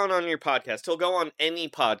 have Sean on your podcast. He'll go on any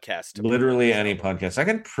podcast. Literally any podcast. I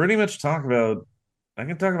can pretty much talk about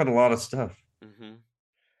a lot of stuff. Mm-hmm.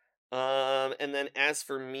 And then as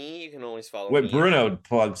for me, you can always follow me. Wait, Bruno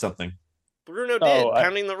plugged something. Bruno did,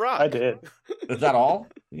 Pounding the Rock. I did. Is that all?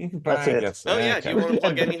 That's it. Oh, yeah. Do you want to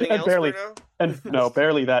plug anything else, Bruno? No,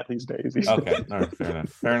 barely that these days. Okay. All right.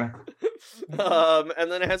 Fair enough.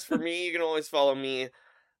 And then as for me, you can always follow me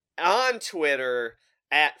on Twitter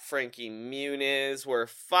at Frankie Muniz, where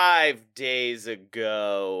 5 days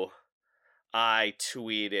ago I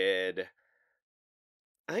tweeted,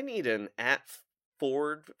 I need an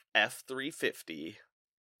Ford F-350.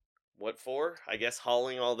 What for? I guess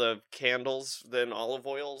hauling all the candles, then olive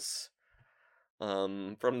oils.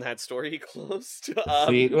 From that store he closed.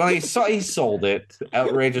 He sold it.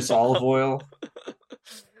 Outrageous olive oil.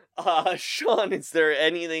 Sean, is there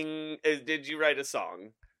anything? Did you write a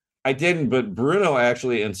song? I didn't, but Bruno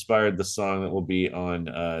actually inspired the song that will be on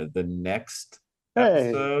the next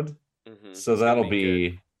episode. Mm-hmm. So that'll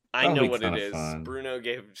be I That'll know be what it kinda is. fun. Bruno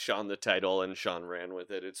gave Sean the title, and Sean ran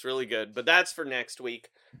with it. It's really good, but that's for next week.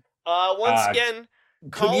 Once again,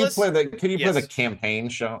 Could you play the Yes. campaign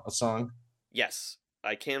song? Yes,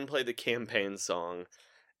 I can play the campaign song.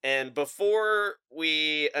 And before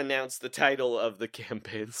we announce the title of the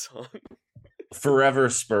campaign song, Forever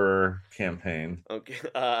Spur campaign. okay.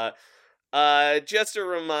 Just a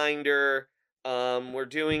reminder, we're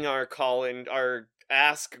doing our call-in, our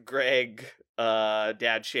Ask Greg,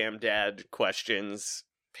 Dad Sham Dad questions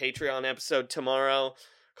Patreon episode tomorrow.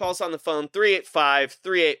 Call us on the phone,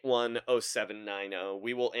 385-381-0790.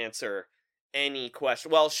 We will answer any question.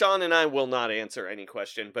 Well, Sean and I will not answer any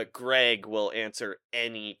question, but Greg will answer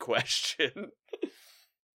any question.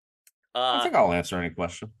 I think I'll answer any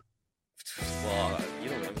question. Well, you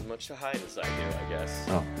don't have as much to hide as I do, I guess.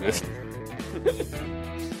 Oh.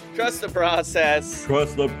 Trust the process.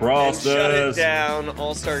 Trust the process. And shut it down.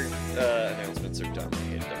 All-Star announcements are done.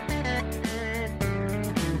 Okay, done.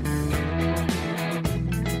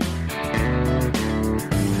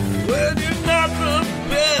 Well, you're not the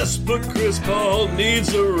best, but Chris Paul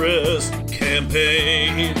needs a rest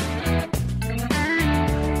campaign.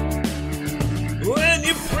 When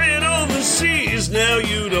you print overseas, now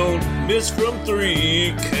you don't miss from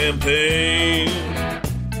 3 campaign.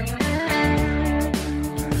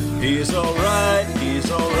 He's alright,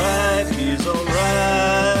 he's alright, he's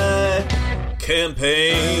alright.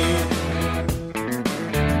 Campaign.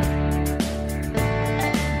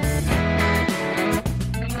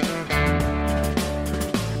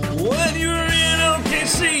 When you were in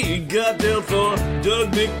OKC, got dealt for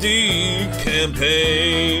Doug McD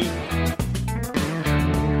campaign.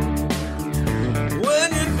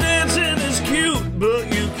 When your dancing is cute, but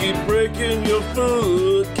you keep breaking your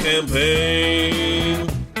foot campaign.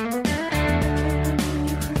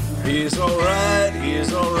 He's alright,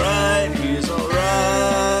 he's alright, he's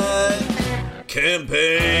alright.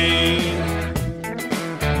 Campaign.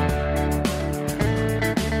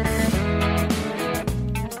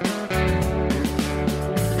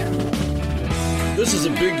 This is a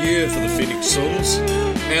big year for the Phoenix Suns.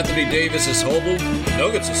 Anthony Davis is hobbled, the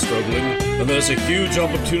Nuggets are struggling, and there's a huge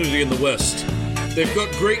opportunity in the West. They've got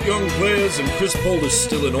great young players, and Chris Paul is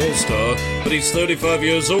still an all-star, but he's 35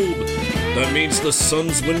 years old. That means the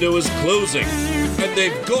Suns' window is closing, and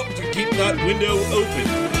they've got to keep that window open.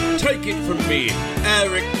 Take it from me,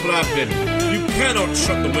 Eric Clapton. You cannot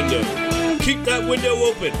shut the window. Keep that window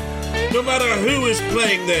open, no matter who is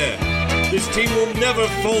playing there. This team will never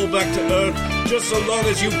fall back to earth just so long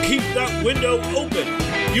as you keep that window open.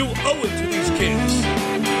 You owe it to these kids.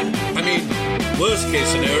 I mean, worst case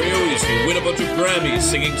scenario is you win a bunch of Grammys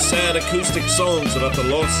singing sad acoustic songs about the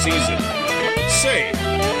lost season. Say,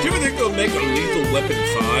 do you think they'll make a Lethal Weapon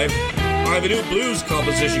 5? I have a new blues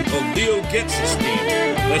composition called Leo Gets His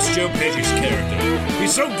Theme. That's Joe Pesci's character.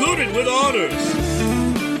 He's so good and with honors.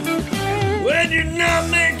 When you're not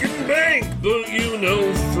making bank, but you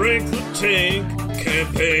know Frank the Tank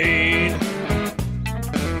campaign.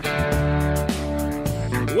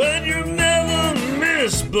 When you never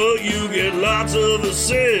miss, but you get lots of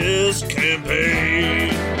assists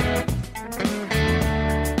campaign.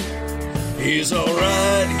 He's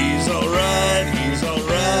alright, he's alright, he's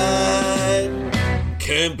alright.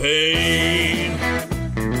 Campaign.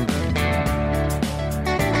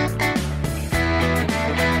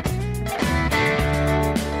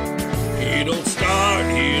 He don't start,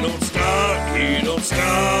 he don't start, he don't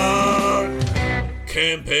start.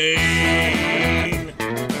 Campaign.